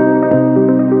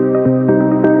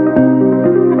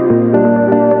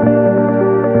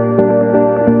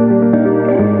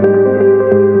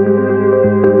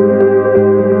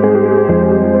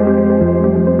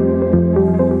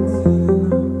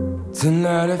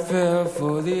 Tonight I fell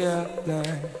for the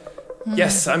outline.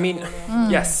 Yes, I mean,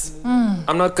 yes.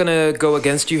 I'm not gonna go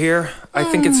against you here. I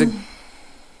think it's a.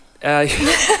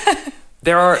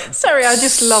 There are. Sorry, I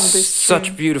just love this Such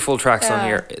tune. beautiful tracks on Yeah.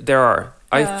 here. There are.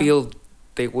 I Yeah. feel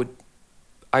they would.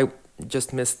 I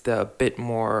just missed a bit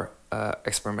more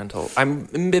experimental. I'm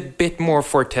a bit more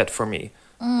Fortet for me.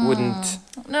 Wouldn't.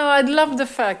 No, I love the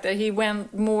fact that he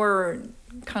went more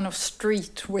kind of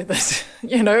street with it,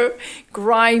 you know,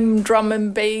 grime, drum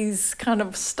and bass, kind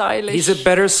of stylish. He's a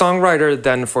better songwriter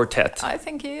than Fortet. I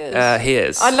think he is. He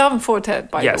is. I love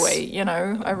Fortet, by Yes. the way, you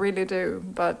know, I really do.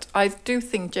 But I do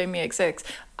think Jamie XX.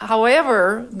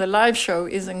 However, the live show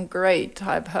isn't great,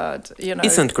 I've heard, you know.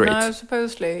 Isn't great? No,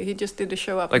 supposedly. He just did a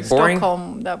show up Like in boring?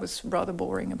 Stockholm. That was rather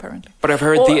boring, apparently. But I've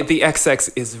heard Or- the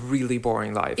XX is really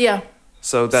boring live. Yeah.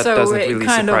 So that doesn't it really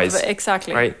kind surprise. of,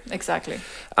 exactly. right? Exactly.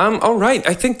 All right.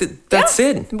 I think that's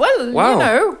it. Well, Wow. you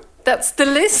know, that's the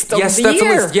list of Yes, the that's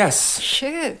year. the list. Yes.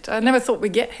 Shit, I never thought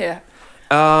we'd get here.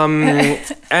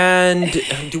 And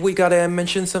do we gotta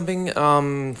mention something?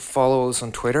 Follow us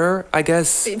on Twitter, I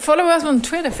guess. Follow us on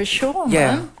Twitter for sure,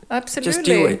 Yeah. man. Absolutely. Just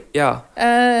do it. Yeah.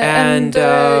 And,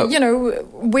 And, you know,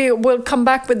 we will come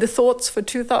back with the thoughts for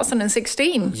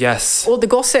 2016. Yes. All the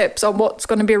gossips on what's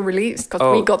going to be released, because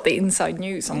Oh. we got the inside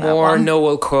news on that More one.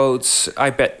 Noel quotes.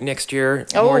 I bet next year.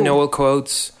 Oh. More Noel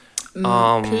quotes.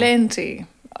 Plenty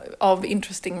of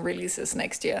interesting releases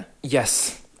next year.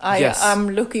 Yes. I yes. am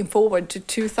looking forward to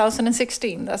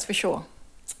 2016, that's for sure.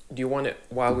 Do you want it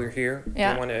while we're here?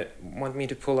 Yeah. Do you want me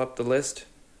to pull up the list?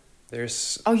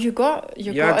 There's. Oh, you got I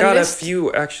a got list?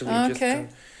 few actually. Just Okay. to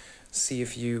see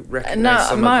if you recognize No,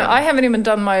 some of them. I haven't even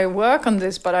done my work on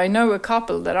this, but I know a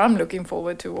couple that I'm looking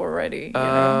forward to already. You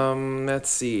know? Let's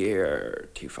see here.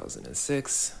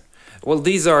 2006. Well,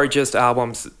 these are just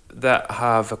albums that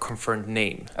have a confirmed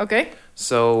name. Okay.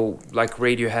 So, like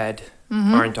Radiohead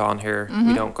aren't on here.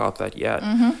 We don't got that yet.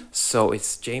 So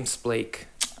it's James Blake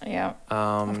Yeah.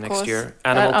 Of next course. year.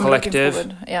 Animal I'm looking Collective.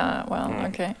 forward. Yeah. Well.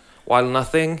 Okay. While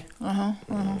Nothing.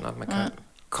 Not my kind.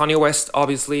 Kanye West,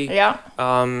 obviously. Yeah.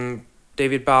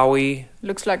 David Bowie.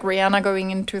 Looks like Rihanna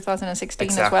going in 2016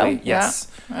 as Exactly. well. Yes.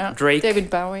 Yeah. Drake. David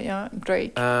Bowie. Yeah.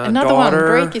 Drake. Uh, Another Daughter.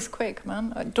 one. Drake is quick,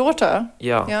 man. Daughter.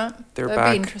 Yeah. Yeah. They're That'd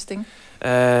back. be interesting.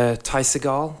 Ty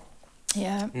Segall.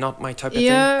 Yeah. Not my type of thing.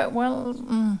 Yeah. Well.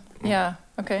 Yeah.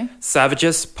 Okay.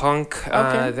 Savages, punk.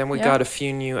 Okay, Then we yeah. got a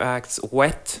few new acts.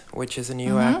 Wet, which is a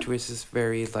new act, which is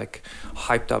very like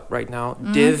hyped up right now.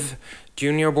 Div,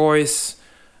 Junior Boys,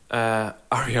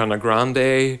 Ariana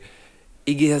Grande,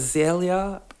 Iggy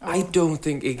Azalea. I don't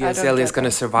think Iggy I don't Azalea is get going to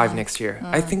that. survive next year.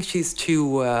 I think she's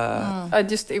too.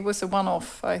 It was a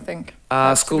one-off, I think.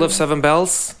 School of Seven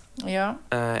Bells, Yeah.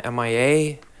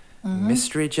 MIA,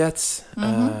 Mystery Jets,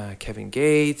 Kevin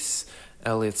Gates,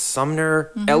 Elliot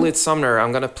Sumner. Elliot Sumner,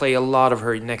 I'm going to play a lot of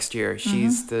her next year.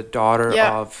 She's the daughter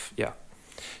Yeah. of,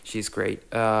 she's great.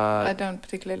 I don't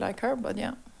particularly like her, but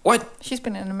yeah. What? She's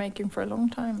been in the making for a long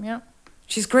time, yeah.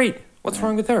 She's great. What's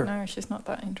wrong with her? No, she's not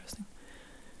that interesting.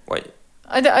 What?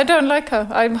 I don't like her.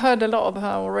 I've heard a lot of her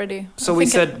already. So I we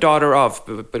think said daughter of,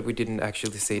 but we didn't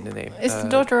actually say the name. it's the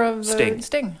daughter of Sting.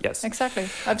 Sting. Yes. Exactly.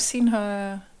 I've seen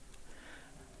her.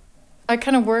 I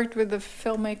kind of worked with a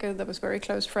filmmaker that was very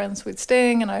close friends with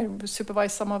Sting, and I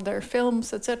supervised some of their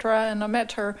films, etc. And I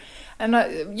met her, and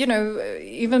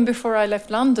even before I left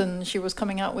London, she was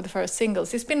coming out with the first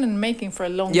singles. It's been in the making for a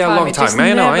long Yeah, time. long It just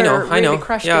time. I never know. really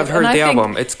crashed Yeah, I've it. heard And the I think-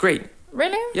 album. It's great.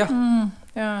 Really? Yeah.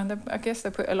 Yeah, I guess they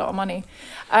put a lot of money.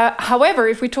 However,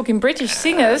 if we're talking British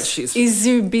singers, she's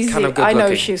Izzy Busy. kind of good I know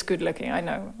looking. she's good looking. I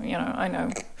know.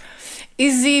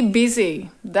 Izzy Busy.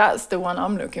 That's the one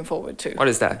I'm looking forward to. What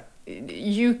is that?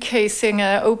 UK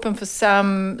singer, open for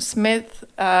Sam Smith.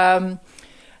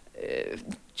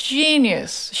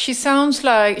 Genius. She sounds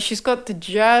like she's got the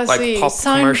jazzy Like pop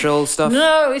commercial stuff?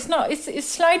 No, it's not. It's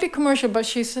slightly commercial, but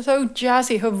she's so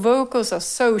jazzy. Her vocals are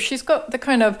so. She's got the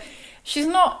kind of. She's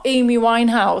not Amy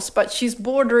Winehouse, but she's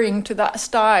bordering to that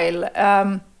style.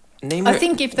 Name I her-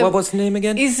 think if the what was the name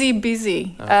again? Izzy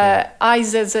Busy, Okay.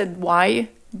 IZZY,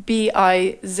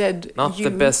 BIZU. Not the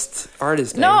best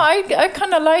artist name. No, I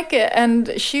kind of like it,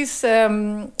 and she's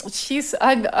Diamond.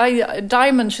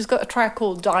 She's got a track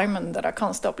called Diamond that I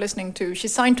can't stop listening to.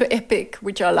 She's signed to Epic,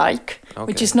 which I like,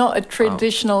 which Okay. is not a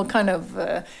traditional kind of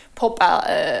pop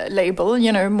label,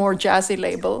 more jazzy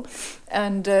label,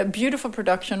 and beautiful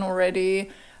production already.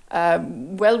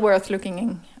 Well worth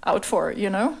looking out for,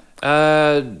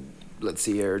 Let's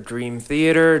see here. Dream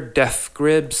Theater, Deaf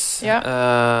Grips. Yeah.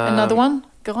 Another one.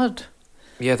 God.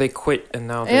 Yeah, they quit and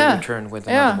now they Yeah. return with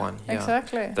another one. Yeah.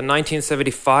 Exactly. The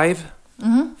 1975,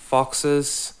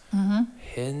 Foxes,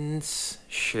 Hints,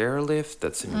 Shairlift.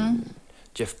 That's in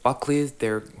Jeff Buckley.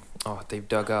 They've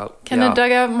dug out. Can I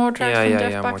dug out more tracks Yeah, from yeah,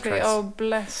 Jeff yeah, more Buckley? tracks. Oh,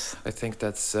 bless. I think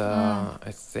that's.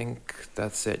 I think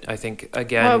that's it. I think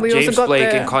again, Well, we also James got Blake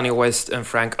the- and Kanye West and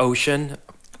Frank Ocean.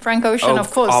 Frank Ocean,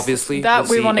 of course. Obviously, that we'll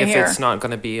we see want to if hear. it's not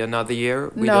going to be another year.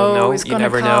 We No, don't know. it's You gonna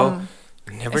never come. know.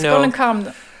 You never It's know. gonna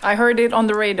come. I heard it on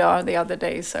the radar the other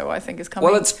day, so I think it's coming.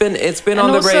 Well, it's been And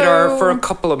on the also- radar for a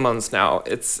couple of months now.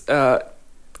 It's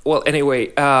well,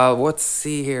 anyway, let's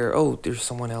see here. Oh, there's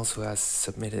someone else who has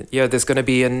submitted. Yeah, there's going to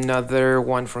be another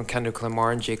one from Kendrick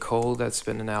Lamar and J. Cole. That's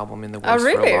been an album in the works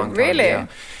really? for a long time. Really? Yeah.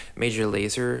 Major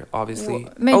Lazer, obviously.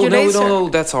 Major Lazer? No,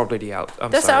 that's already out. I'm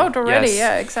That's sorry. out already. Yes.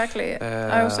 Yeah, exactly.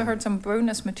 I also heard some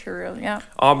bonus material. Yeah,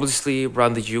 Obviously,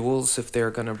 Run the Jewels if they're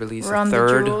going to release Run a the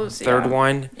third Jewels, yeah.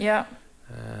 one. yeah,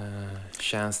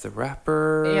 Chance the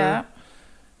Rapper. yeah.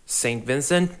 Saint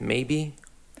Vincent, maybe.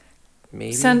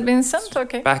 Saint Vincent.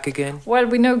 Okay. Back again. Well,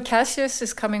 we know Cassius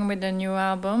is coming with a new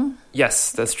album.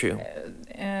 Yes, that's true.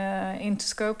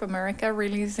 Interscope America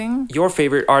releasing. Your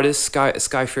favorite artist,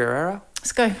 Sky Ferreira?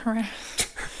 Sky,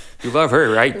 You love her,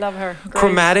 right? love her. Grace.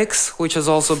 Chromatics, which has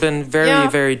also been very, Yeah.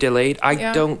 very delayed. I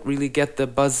Yeah. don't really get the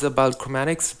buzz about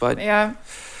Chromatics, but Yeah,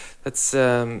 that's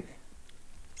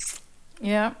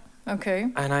yeah. Okay.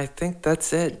 and I think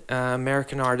that's it.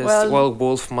 American artist, Well,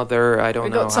 Wolf Mother. I don't We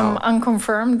know got some how.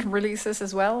 unconfirmed releases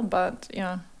as well, but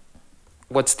yeah,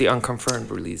 What's the unconfirmed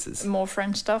releases? more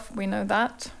French stuff. We know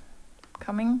that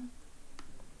coming.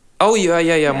 Oh yeah.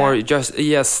 Yeah. More just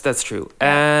yes, that's true.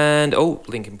 And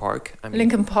Linkin Park. I mean,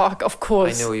 Linkin Park, of I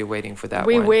course. know you're waiting for that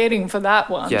We're one. waiting for that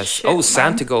one. Yes. Shit,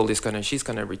 Santa man. Gold she's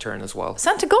gonna return as well.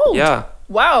 Santa Gold. Yeah.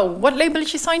 Wow. What label is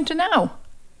she signed to now?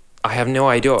 I have no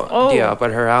idea. Oh. Yeah,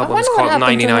 but her album is wonder what called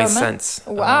happened to 99 her, man. Cents.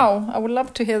 Wow. I would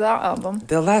love to hear that album.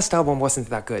 The last album wasn't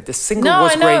that good. The single No,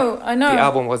 was I know. great. I know. The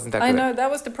album wasn't that I good. know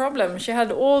that was the problem. She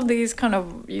had all these kind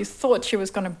of. You thought she was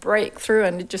going to break through,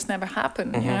 and it just never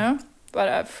happened. Mm-hmm. You know. But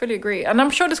I fully agree, and I'm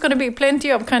sure there's going to be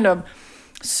plenty of kind of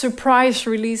surprise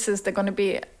releases. They're going to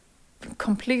be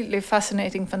completely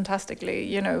fascinating, fantastically.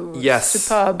 You know. Yes,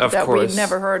 Superb of that course. we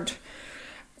never heard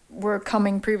were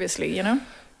coming previously. You know.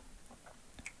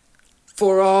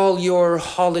 For all your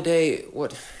holiday,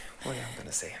 what am I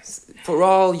gonna say? For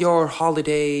all your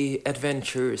holiday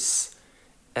adventures,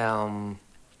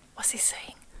 What's he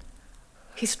saying?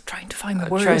 He's trying to find the I'm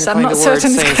trying words. to I'm find not the words,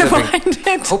 certain saying he's going to something.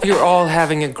 find it. hope you're all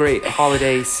having a great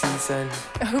holiday season.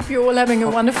 I hope you're all having a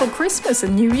wonderful Christmas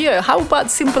and New Year. How about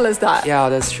simple as that? Yeah,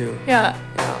 that's true. Yeah.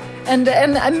 Yeah. And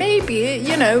maybe,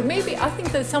 maybe I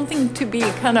think there's something to be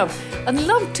kind of, I'd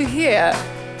love to hear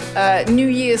New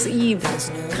Year's Eve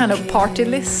kind of party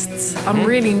lists. I'm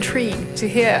really intrigued to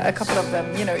hear a couple of them.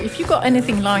 If you got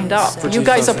anything lined up, For you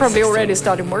guys are probably 2016. already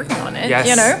starting working on it, Yes.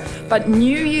 But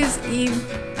New Year's Eve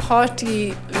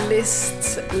party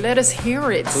lists, let us hear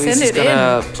it. Louise Send is it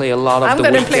gonna play a lot of I'm the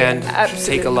gonna weekend.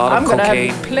 absolutely. Take a lot of I'm gonna cocaine.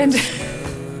 have plenty.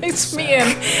 It's me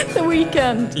and the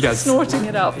weekend Yes. snorting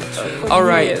it up. for All New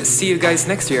right. Year's. See you guys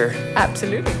next year.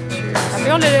 Absolutely. Happy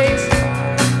holidays.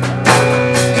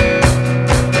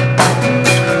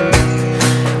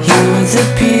 You're the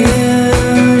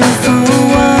beautiful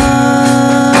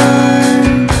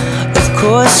one. Of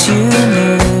course you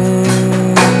know.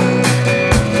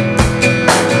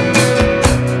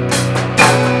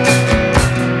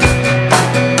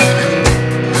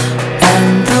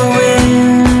 And the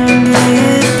wind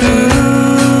it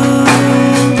blew.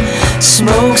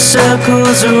 Smoke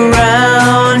circles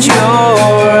around your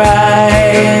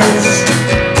eyes.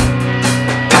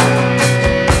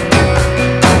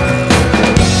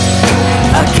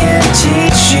 I can't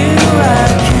teach you, I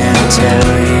can't tell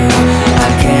you, I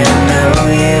can't know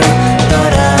you,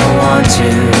 but I want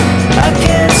to. I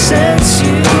can't sense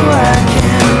you, I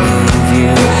can't move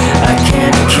you, I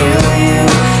can't kill you,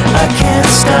 I can't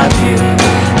stop you.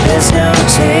 There's no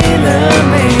tailor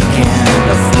making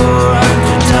a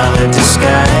 $400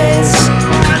 disguise.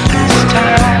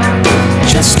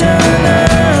 Just an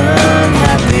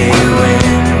unhappy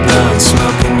wind blowing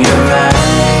smoke in your eyes.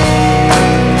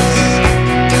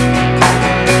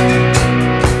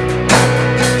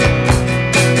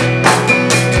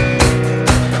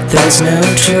 There's no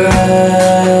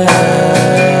trust.